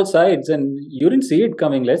you from all sides and you didn't see it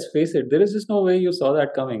coming. Let's face it. There is just no way you saw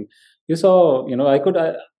that coming. You saw,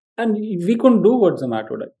 and we couldn't do what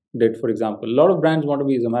Zomato did, for example. A lot of brands want to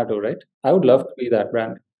be Zomato, right? I would love to be that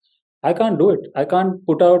brand. I can't do it. I can't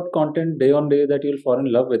put out content day on day that you'll fall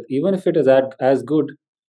in love with. Even if it is as good,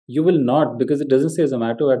 you will not, because it doesn't say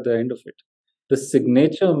Zomato at the end of it. The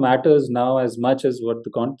signature matters now as much as what the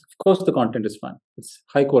content. Of course, the content is fun. It's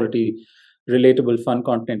high quality, relatable, fun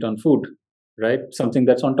content on food, right? Something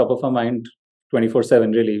that's on top of our mind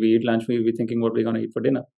 24/7, really. We eat lunch, we be thinking what we're going to eat for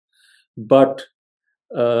dinner. But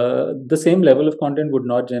the same level of content would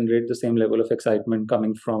not generate the same level of excitement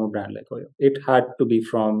coming from a brand like OYO. It had to be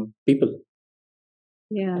from people.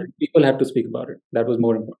 Yeah. People had to speak about it. That was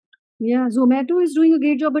more important. Yeah, Zomato is doing a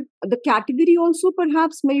great job, but the category also,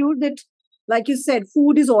 perhaps, Mayur, that, like you said,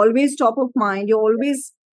 food is always top of mind. You're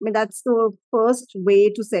always, I mean, that's the first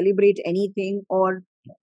way to celebrate anything, or,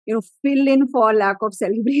 fill in for lack of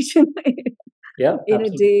celebration. Yeah, in absolutely.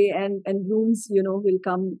 a day, and rooms, will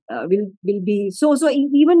come, will be so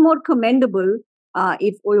even more commendable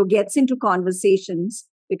if OYO gets into conversations,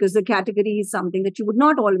 because the category is something that you would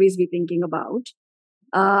not always be thinking about.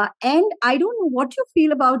 And I don't know what you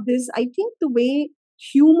feel about this. I think the way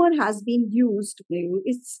humor has been used,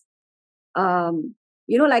 it's,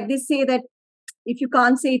 like they say that if you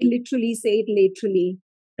can't say it literally, say it laterally,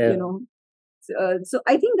 Yeah. So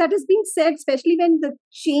I think that is being said, especially when the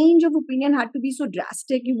change of opinion had to be so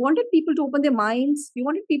drastic. You wanted people to open their minds. You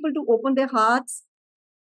wanted people to open their hearts.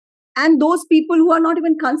 And those people who are not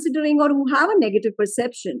even considering or who have a negative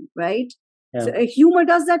perception, right? Yeah. So humor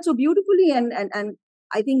does that so beautifully, and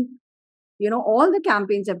I think all the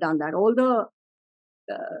campaigns have done that. All the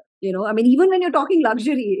I mean, even when you're talking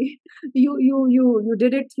luxury, you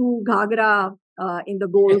did it through Ghagra in the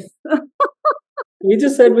golf. We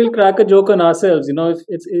just said we'll crack a joke on ourselves.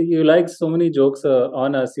 If you like so many jokes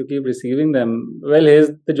on us, you keep receiving them. Well,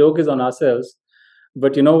 the joke is on ourselves.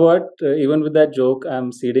 But you know what? Even with that joke,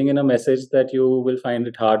 I'm seeding in a message that you will find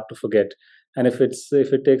it hard to forget. And if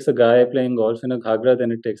it takes a guy playing golf in a ghagra,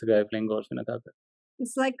 then it takes a guy playing golf in a ghagra.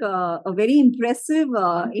 It's like a very impressive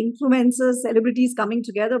influencers, celebrities coming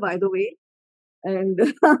together, by the way. And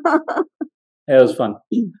Yeah, it was fun.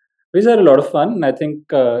 We had a lot of fun. And I think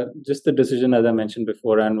just the decision, as I mentioned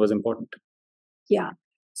beforehand, was important. Yeah.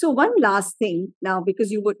 So one last thing now, because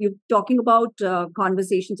you're talking about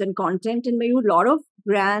conversations and content, and maybe a lot of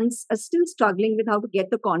brands are still struggling with how to get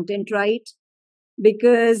the content right,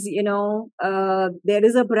 because there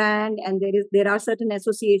is a brand and there are certain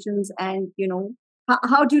associations, and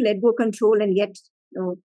how do you let go control and yet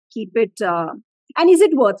keep it and is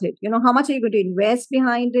it worth it? How much are you going to invest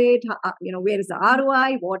behind it? Where is the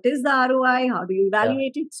ROI? What is the ROI? How do you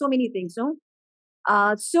evaluate it? So many things, no?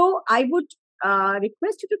 So I would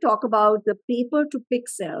request you to talk about the paper to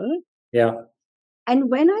pixel. Yeah. And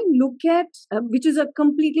when I look at, which is a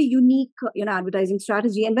completely unique, advertising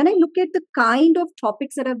strategy, and when I look at the kind of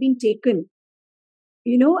topics that have been taken,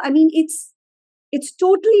 I mean, it's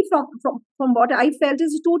totally from what I felt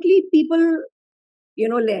is totally people,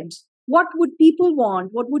 led. What would people want?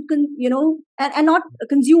 What would and not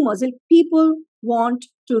consumers? People want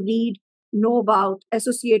to read, know about,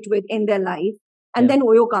 associate with in their life, and then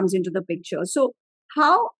OYO comes into the picture. So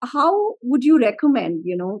how would you recommend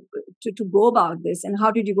to go about this, and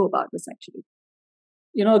how did you go about this actually?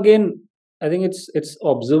 Again, I think it's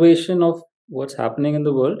observation of what's happening in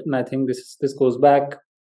the world, and I think this goes back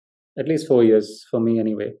at least 4 years for me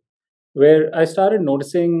anyway, where I started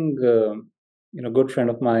noticing. Good friend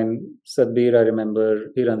of mine, Sadbir, I remember,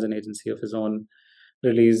 he runs an agency of his own,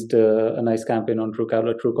 released a nice campaign on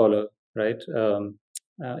Truecaller, right?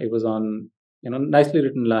 It was on, nicely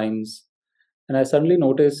written lines. And I suddenly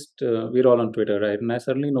noticed, we're all on Twitter, right? And I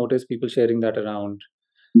suddenly noticed people sharing that around,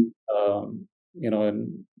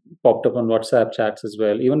 and popped up on WhatsApp chats as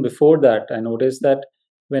well. Even before that, I noticed that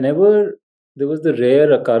whenever there was the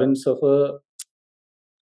rare occurrence of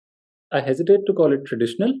I hesitate to call it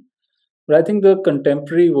traditional, but I think the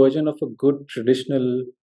contemporary version of a good traditional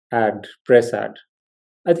press ad,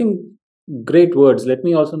 I think great words. Let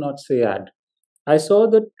me also not say ad. I saw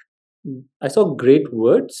great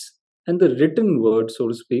words and the written word, so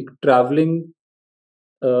to speak, traveling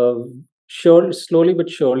slowly but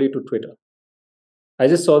surely to Twitter. I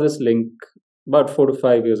just saw this link about 4 to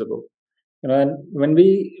 5 years ago. And when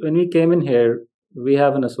we came in here, we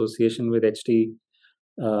have an association with HT.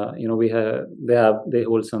 They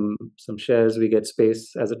hold some shares. We get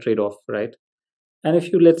space as a trade-off, right? And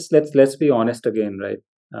if you let's be honest again, right?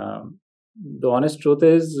 The honest truth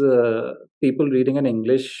is, people reading in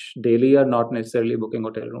English daily are not necessarily booking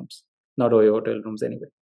hotel rooms, not OYO hotel rooms anyway,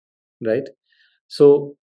 right?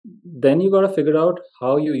 So then you got to figure out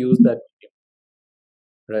how you use that,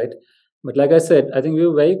 right? But like I said, I think we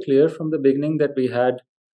were very clear from the beginning that we had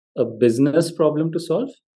a business problem to solve.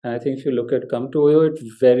 And I think if you look at Come to OYO, it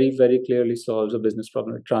very, very clearly solves a business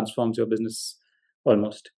problem. It transforms your business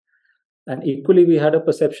almost. And equally, we had a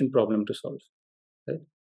perception problem to solve, right?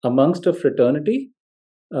 Amongst a fraternity,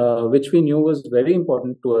 which we knew was very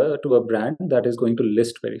important to a brand that is going to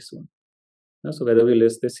list very soon. So whether we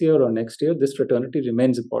list this year or next year, this fraternity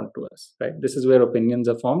remains important to us, right? This is where opinions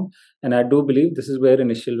are formed. And I do believe this is where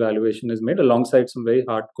initial valuation is made alongside some very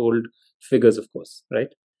hard, cold figures, of course, right?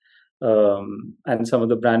 And some of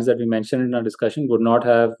the brands that we mentioned in our discussion would not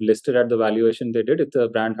have listed at the valuation they did if the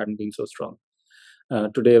brand hadn't been so strong.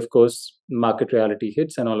 Today, of course, market reality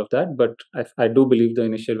hits and all of that, but I do believe the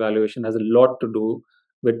initial valuation has a lot to do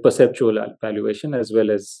with perceptual valuation as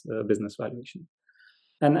well as business valuation.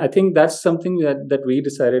 And I think that's something that we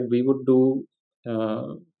decided we would do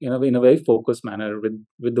in a very focused manner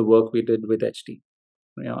with the work we did with HT.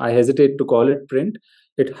 I hesitate to call it print.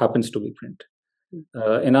 It happens to be print.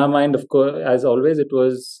 In our mind, of course, as always, it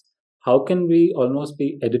was how can we almost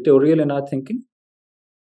be editorial in our thinking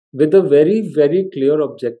with a very, very clear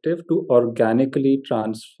objective to organically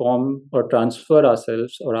transform or transfer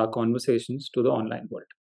ourselves or our conversations to the online world.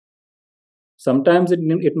 Sometimes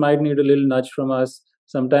it might need a little nudge from us.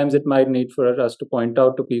 Sometimes it might need for us to point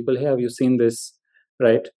out to people, hey, have you seen this,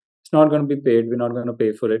 right? It's not going to be paid. We're not going to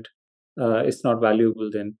pay for it. It's not valuable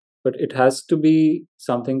then. But it has to be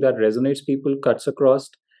something that resonates people, cuts across.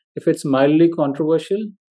 If it's mildly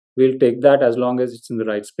controversial, we'll take that as long as it's in the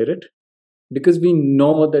right spirit, because we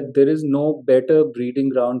know that there is no better breeding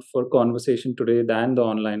ground for conversation today than the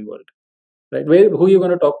online world, right? Who are you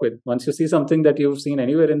going to talk with? Once you see something that you've seen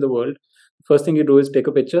anywhere in the world, first thing you do is take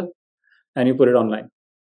a picture and you put it online.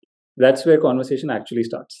 That's where conversation actually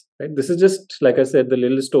starts, right? This is just, like I said, the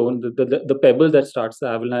little stone, the pebble that starts the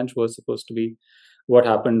avalanche was supposed to be what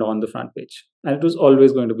happened on the front page. And it was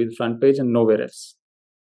always going to be the front page and nowhere else,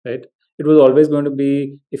 right? It was always going to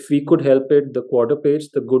be, if we could help it, the quarter page,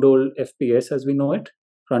 the good old FPS as we know it,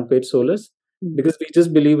 front page solars, because we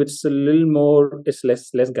just believe it's a little more, it's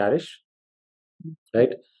less garish,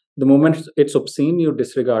 right? The moment it's obscene, you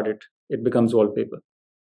disregard it. It becomes wallpaper.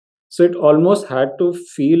 So it almost had to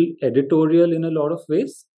feel editorial in a lot of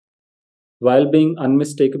ways, while being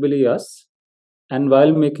unmistakably us, and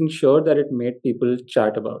while making sure that it made people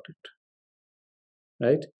chat about it,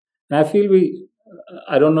 right? And I feel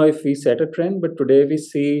I don't know if we set a trend, but today we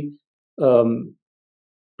see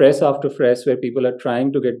press after press where people are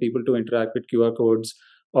trying to get people to interact with QR codes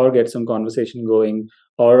or get some conversation going,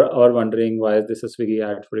 or wondering why is this a Swiggy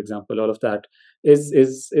ad, for example. All of that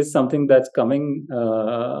is something that's coming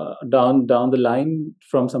down the line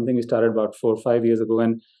from something we started about 4 or 5 years ago,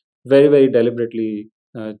 and very, very deliberately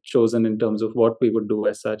chosen in terms of what we would do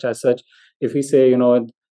as such. If we say, I'm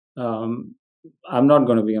not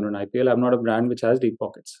going to be on an IPL, I'm not a brand which has deep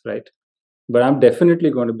pockets, right? But I'm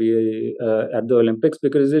definitely going to be at the Olympics,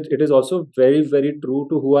 because it is also very, very true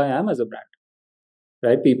to who I am as a brand,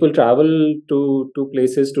 right? People travel to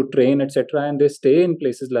places to train, etc., and they stay in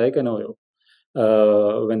places like an OYO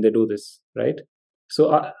when they do this, right?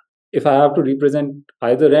 So if I have to represent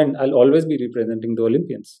either end, I'll always be representing the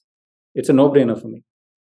Olympians. It's a no-brainer for me.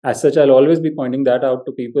 As such, I'll always be pointing that out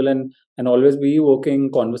to people, and always be evoking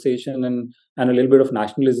conversation and a little bit of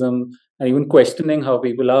nationalism, and even questioning how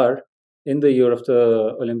people are in the year of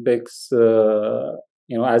the Olympics,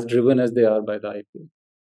 as driven as they are by the IPL.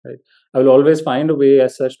 Right? I will always find a way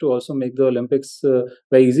as such to also make the Olympics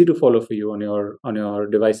very easy to follow for you on your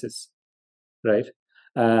devices, right?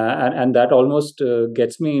 And that almost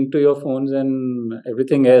gets me into your phones and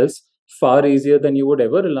everything else far easier than you would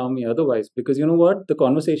ever allow me otherwise, because you know what, the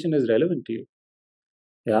conversation is relevant to you.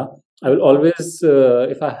 Yeah, I will always,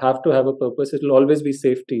 if I have to have a purpose, it will always be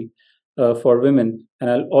safety for women, and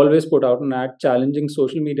I'll always put out an ad challenging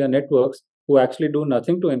social media networks who actually do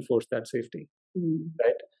nothing to enforce that safety,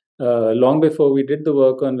 right? Long before we did the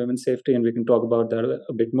work on women's safety, and we can talk about that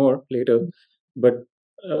a bit more later, but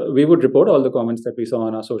we would report all the comments that we saw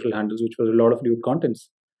on our social handles, which was a lot of lewd comments,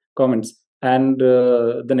 and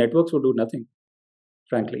the networks would do nothing.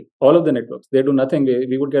 Frankly, all of the networks, they do nothing.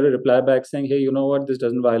 We would get a reply back saying, hey, you know what, this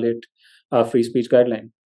doesn't violate our free speech guideline.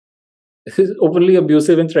 This is openly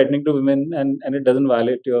abusive and threatening to women, and it doesn't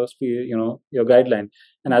violate your guideline.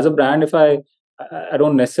 And as a brand, if I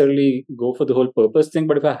don't necessarily go for the whole purpose thing,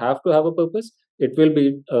 but if I have to have a purpose, it will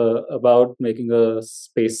be about making a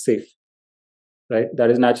space safe, right?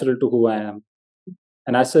 That is natural to who I am.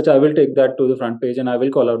 And as such, I will take that to the front page, and I will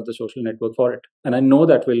call out the social network for it. And I know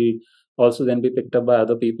that will also then be picked up by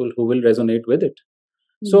other people who will resonate with it.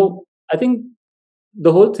 So I think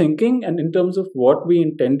the whole thinking, and in terms of what we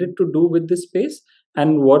intended to do with this space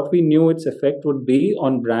and what we knew its effect would be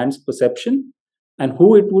on brands' perception and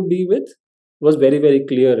who it would be with, was very, very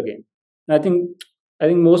clear again. And I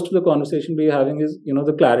think most of the conversation we're having is,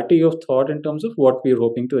 the clarity of thought in terms of what we're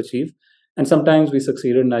hoping to achieve. And sometimes we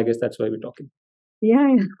succeeded, and I guess that's why we're talking.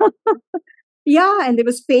 Yeah. Yeah, and there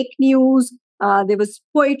was fake news. There was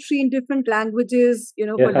poetry in different languages,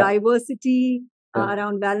 for diversity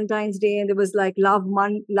around Valentine's Day. And there was like love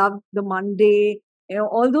the Monday,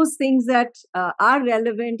 all those things that are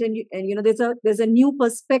relevant. And there's a new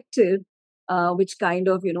perspective, which kind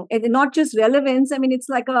of, and not just relevance. I mean, it's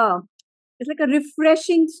like a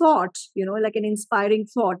refreshing thought, like an inspiring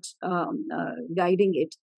thought guiding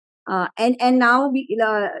it. And now we,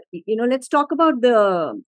 let's talk about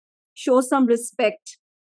the show some respect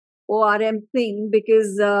ORM thing,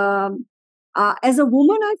 because as a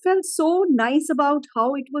woman, I felt so nice about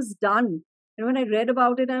how it was done. And when I read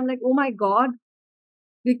about it, I'm like, oh my God,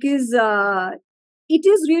 because it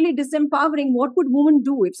is really disempowering. What would women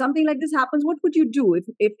do if something like this happens? What would you do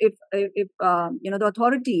if the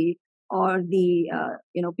authority or the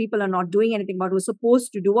people are not doing anything about what we're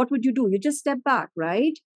supposed to do? What would you do? You just step back,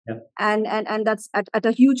 right? Yeah. And that's at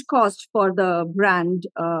a huge cost for the brand,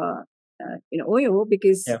 OYO,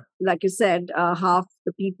 because like you said, half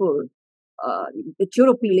the people that you're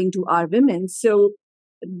appealing to are women. So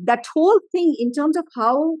that whole thing, in terms of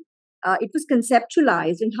how it was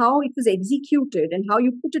conceptualized and how it was executed and how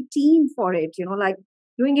you put a team for it,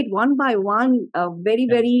 doing it one by one,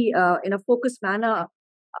 very in a focused manner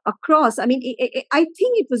across. I mean, I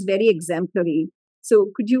think it was very exemplary.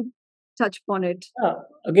 So could you touch upon it?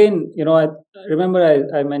 Again, I remember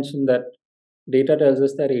I mentioned that data tells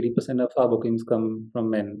us that 80% of our bookings come from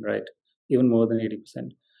men, right? Even more than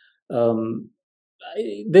 80%.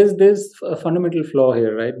 There's a fundamental flaw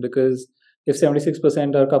here, right? Because if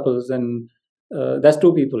 76% are couples, and that's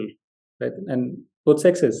two people, right? And both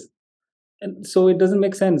sexes, and so it doesn't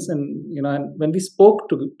make sense. And when we spoke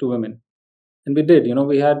to women, and we did, we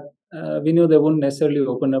knew they wouldn't necessarily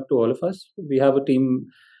open up to all of us. We have a team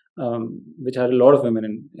which had a lot of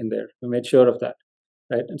women in there. We made sure of that,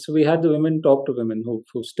 right? And so we had the women talk to women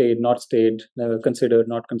who stayed, not stayed, considered,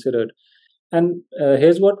 not considered. And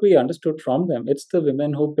here's what we understood from them: it's the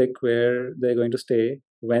women who pick where they're going to stay,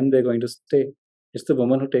 when they're going to stay. It's the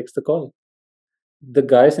woman who takes the call. The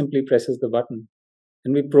guy simply presses the button.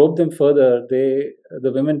 And we probe them further.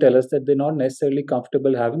 The women tell us that they're not necessarily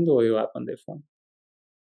comfortable having the OYO app on their phone.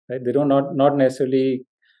 Right? They don't not necessarily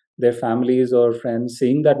their families or friends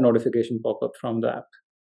seeing that notification pop up from the app,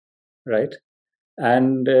 right?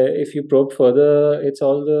 And if you probe further, it's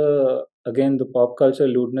all the pop culture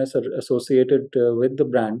lewdness associated with the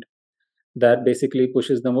brand that basically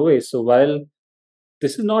pushes them away. So while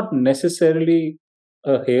this is not necessarily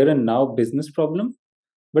a here and now business problem,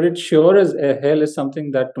 but it sure as hell is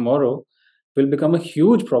something that tomorrow will become a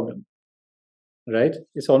huge problem, right?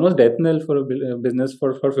 It's almost death knell for a business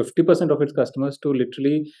for 50% of its customers to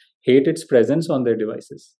literally hate its presence on their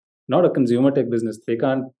devices. Not a consumer tech business. They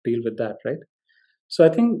can't deal with that, right? So I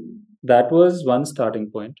think that was one starting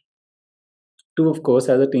point. Two, of course,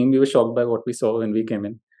 as a team, we were shocked by what we saw when we came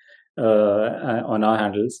in on our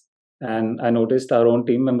handles. And I noticed our own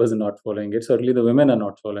team members are not following it. Certainly the women are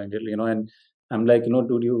not following it, and I'm like,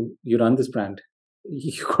 dude, you run this brand.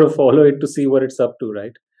 You got to follow it to see what it's up to,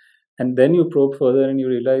 right? And then you probe further and you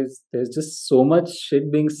realize there's just so much shit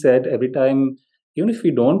being said every time. Even if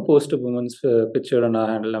we don't post a woman's picture on our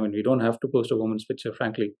handle, I mean, we don't have to post a woman's picture,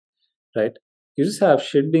 frankly, right? You just have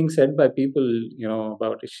shit being said by people,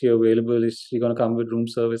 about is she available? Is she going to come with room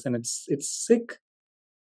service? And it's sick.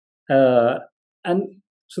 And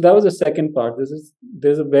so that was the second part.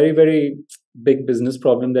 There's a very, very big business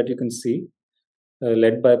problem that you can see,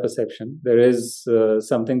 led by perception. There is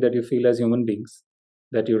something that you feel as human beings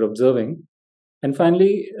that you're observing. And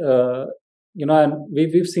finally, and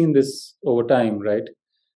we've seen this over time, right?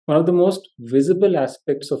 One of the most visible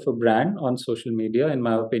aspects of a brand on social media, in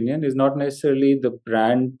my opinion, is not necessarily the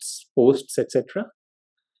brand's posts, etc.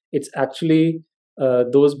 It's actually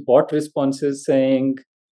those bot responses saying,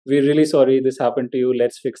 "We're really sorry this happened to you.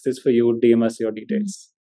 Let's fix this for you. DM us your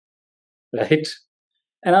details." Right?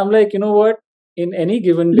 And I'm like, you know what? In any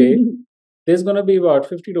given day, there's going to be about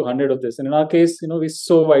 50 to 100 of this. And in our case, we're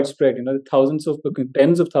so widespread,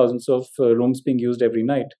 tens of thousands of rooms being used every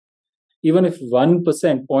night. Even if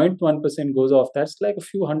 1%, 0.1% goes off, that's like a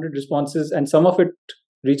few hundred responses, and some of it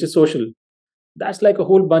reaches social. That's like a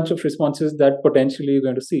whole bunch of responses that potentially you're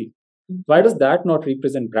going to see. Why does that not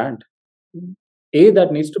represent brand? A,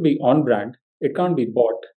 that needs to be on brand. It can't be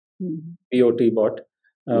bot, BOT bot.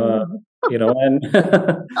 And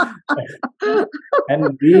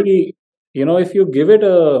and B, if you give it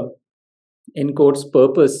a, in quotes,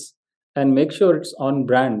 purpose and make sure it's on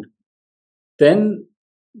brand, then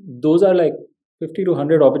those are like 50 to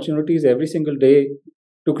 100 opportunities every single day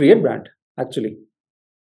to create brand, actually.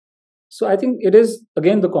 So I think it is,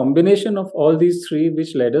 again, the combination of all these three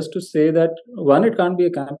which led us to say that, one, it can't be a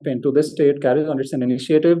campaign. To this day, it carries on. It's an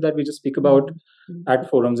initiative that we just speak about at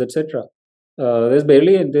forums, etc.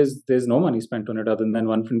 There's no money spent on it other than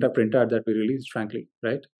one print ad that we released, frankly,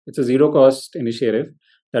 right? It's a zero cost initiative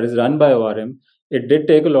that is run by ORM. It did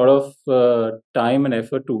take a lot of time and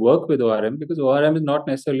effort to work with ORM, because ORM is not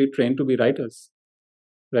necessarily trained to be writers,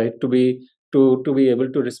 right? To be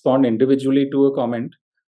able to respond individually to a comment.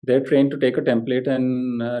 They're trained to take a template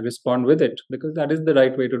and respond with it, because that is the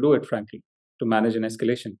right way to do it, frankly, to manage an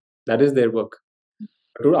escalation. That is their work.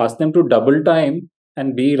 To ask them to double time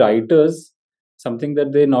and be writers, something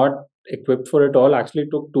that they're not equipped for at all, actually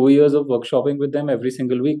took 2 years of workshopping with them every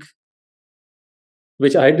single week,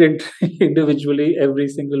 which I did individually every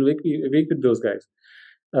single week with those guys.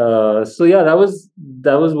 So yeah, that was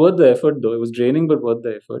worth the effort, though. It was draining, but worth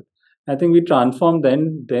the effort. I think we transformed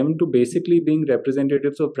them to basically being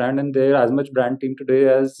representatives of brand, and they're as much brand team today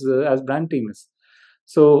as brand team is.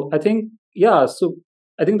 So I think,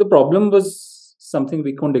 the problem was something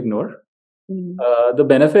we couldn't ignore. The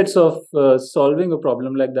benefits of solving a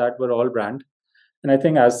problem like that were all brand. And I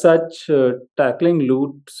think as such, tackling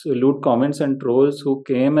lewd comments and trolls who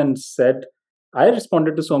came and said I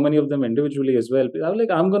responded to so many of them individually as well. I was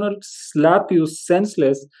like, I'm going to slap you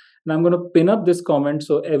senseless and I'm going to pin up this comment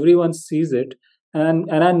so everyone sees it. And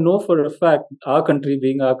I know for a fact, our country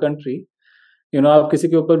being our country, आप किसी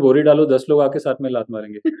के ऊपर बोरी डालो 10 लोग आके साथ में लात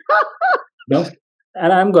मारेंगे. No?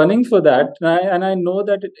 And I'm gunning for that. And I know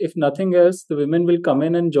that if nothing else, the women will come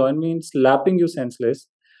in and join me in slapping you senseless.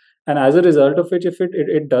 And as a result of which, if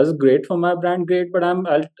it does great for my brand, great. But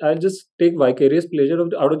I'll just take vicarious pleasure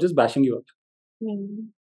out of just bashing you up.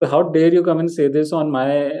 So how dare you come and say this on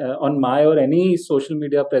my or any social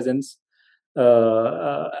media presence?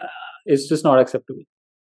 It's just not acceptable.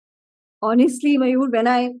 Honestly, Mayur,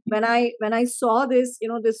 when I saw this,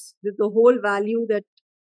 the whole value that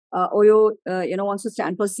OYO, wants to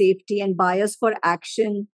stand for safety and bias for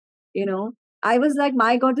action, I was like,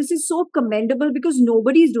 my God, this is so commendable because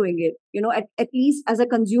nobody's doing it, at least as a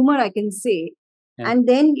consumer, I can say. Yeah. And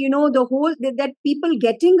then, the whole that people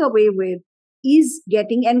getting away with is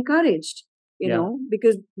getting encouraged,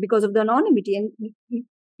 because of the anonymity. And,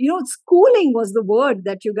 schooling was the word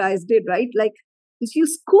that you guys did, right? Like, you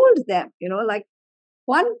schooled them, like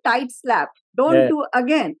one tight slap, don't do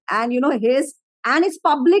again. And, and it's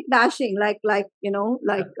public bashing, like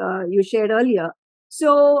you shared earlier.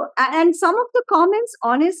 So, and some of the comments,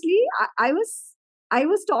 honestly, I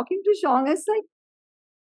was talking to Sean, I was like,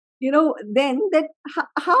 then that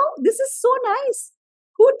how this is so nice.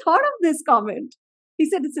 Who thought of this comment? He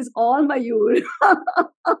said, this is all Mayur.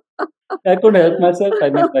 I could help myself. I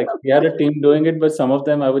mean, like, we had a team doing it, but some of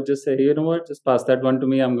them I would just say, you know what, just pass that one to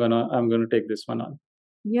me. I'm gonna take this one on.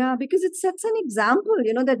 Yeah, because it sets an example,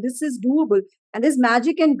 that this is doable. And there's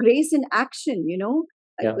magic and grace in action,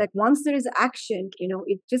 like once there is action,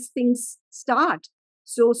 it just things start.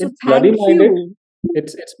 So it's thank you.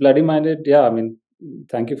 It's bloody-minded. Yeah, I mean,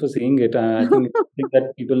 thank you for seeing it. I think it's something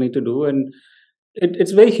that people need to do. And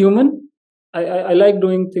it's very human. I like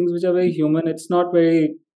doing things which are very human. It's not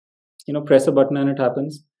very, press a button and it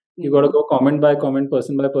happens. You got to go comment by comment,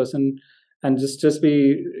 person by person, and just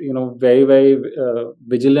be, very, very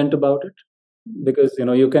vigilant about it. Because,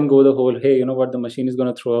 you can go the whole, hey, what, the machine is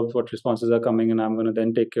going to throw up what responses are coming and I'm going to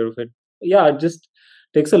then take care of it. Yeah, it just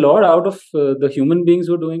takes a lot out of the human beings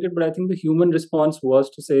who are doing it. But I think the human response was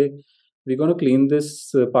to say, we're going to clean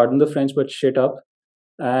this, pardon the French, but shit up.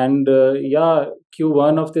 And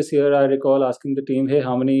Q1 of this year, I recall asking the team, hey,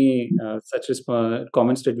 how many such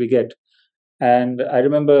comments did we get? And I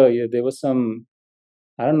remember there was some,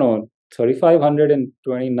 I don't know, 3,500 in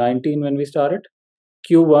 2019 when we started.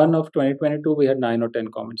 Q1 of 2022, we had 9 or 10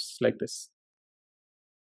 comments like this.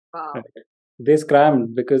 Wow. They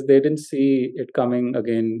scrammed because they didn't see it coming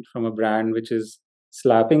again from a brand which is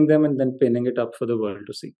slapping them and then pinning it up for the world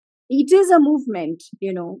to see. It is a movement,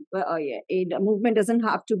 a movement doesn't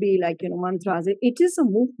have to be like, mantras. It is a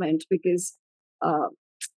movement because,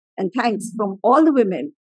 and thanks from all the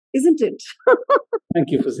women, isn't it? Thank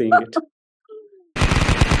you for seeing it.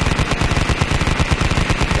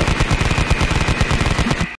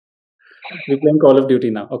 We're playing Call of Duty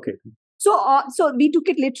now. Okay. So we took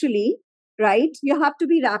it literally, right? You have to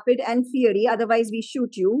be rapid and fiery, otherwise we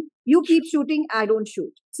shoot you. You keep shooting, I don't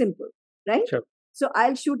shoot. Simple, right? Sure. So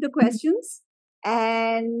I'll shoot the questions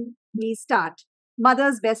and we start.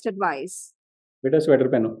 Mother's best advice. Beta sweater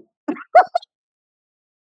pehno.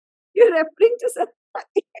 You're referring to some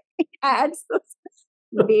ads.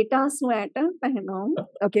 Beta sweater pehno.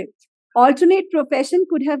 Okay. Alternate profession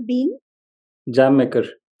could have been? Jam maker.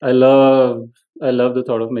 I love the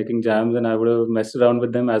thought of making jams, and I would have messed around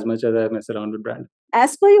with them as much as I mess around with brand.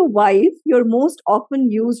 As for your wife, your most often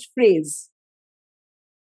used phrase?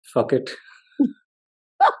 Fuck it.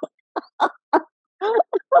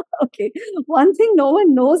 Okay. One thing no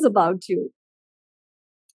one knows about you.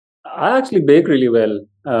 I actually bake really well,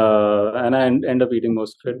 and I end up eating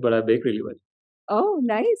most of it, but I bake really well. Oh,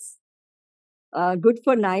 nice. Good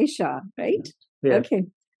for Naisha, right? Yeah. Okay.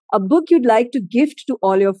 A book you'd like to gift to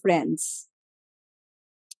all your friends?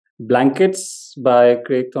 Blankets by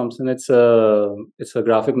Craig Thompson. It's a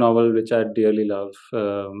graphic novel which I dearly love.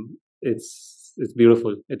 It's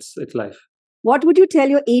beautiful. It's life. What would you tell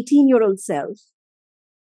your 18-year-old self?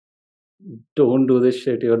 Don't do this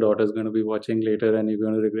shit. Your daughter's going to be watching later and you're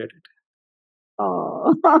going to regret it.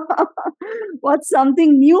 Oh. What's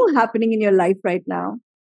something new happening in your life right now?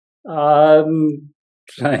 I'm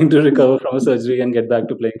trying to recover from a surgery and get back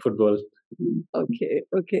to playing football. Okay.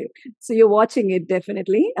 So you're watching it,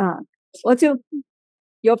 definitely. What's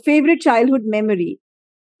your favorite childhood memory?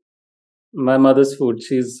 My mother's food.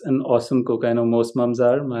 She's an awesome cook. I know most moms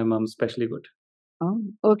are. My mom's especially good. Oh,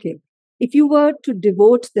 okay. If you were to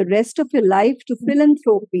devote the rest of your life to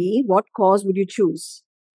philanthropy, what cause would you choose?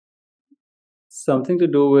 something to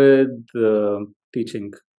do with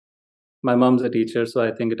teaching. My mom's a teacher, so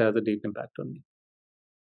I think it has a deep impact on me.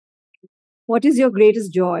 What is your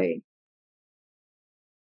greatest joy?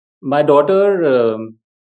 My daughter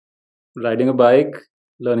riding a bike,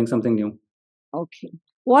 learning something new. Okay.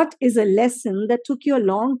 What is a lesson that took you a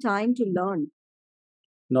long time to learn?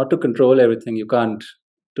 Not to control everything. You can't.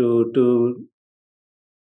 To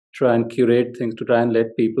try and curate things, to try and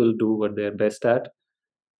let people do what they're best at,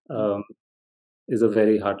 is a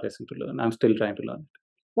very hard lesson to learn. I'm still trying to learn it.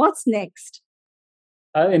 What's next?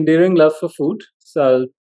 Endearing love for food. So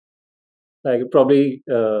I'll probably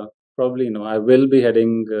I will be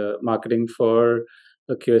heading marketing for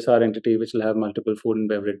a QSR entity which will have multiple food and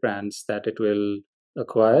beverage brands that it will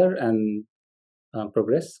acquire and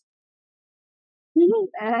progress.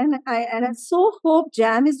 And I so hope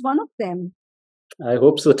Jam is one of them. I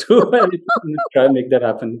hope so too. I'll try and make that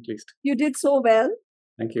happen at least. You did so well.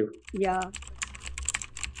 Thank you. Yeah.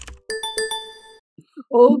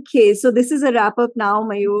 Okay, so this is a wrap up now,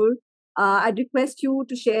 Mayur. I'd request you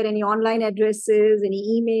to share any online addresses,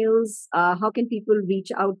 any emails. How can people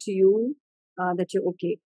reach out to you that you're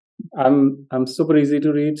okay? I'm super easy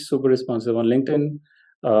to reach, super responsive on LinkedIn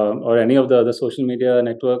or any of the other social media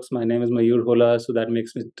networks. My name is Mayur Hola, so that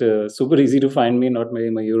makes it super easy to find me. Not many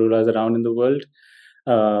Mayur Holas around in the world.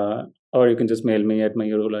 Or you can just mail me at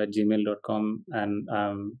mayurhola@gmail.com, and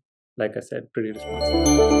like I said, pretty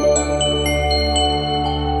responsive.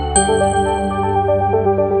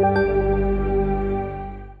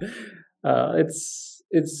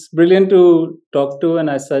 It's brilliant to talk to and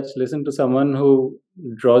as such listen to someone who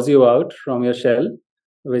draws you out from your shell,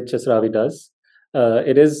 which Asravi does.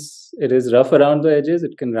 It is rough around the edges.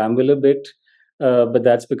 It can ramble a bit, but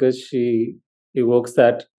that's because she evokes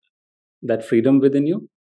that freedom within you.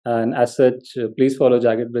 And as such, please follow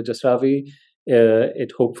Jagged with Asravi.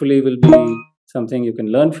 It hopefully will be something you can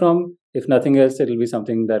learn from. If nothing else, it'll be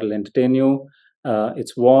something that'll entertain you.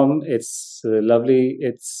 It's warm, it's lovely,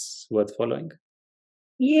 it's worth following.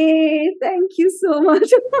 Yay, thank you so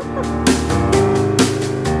much.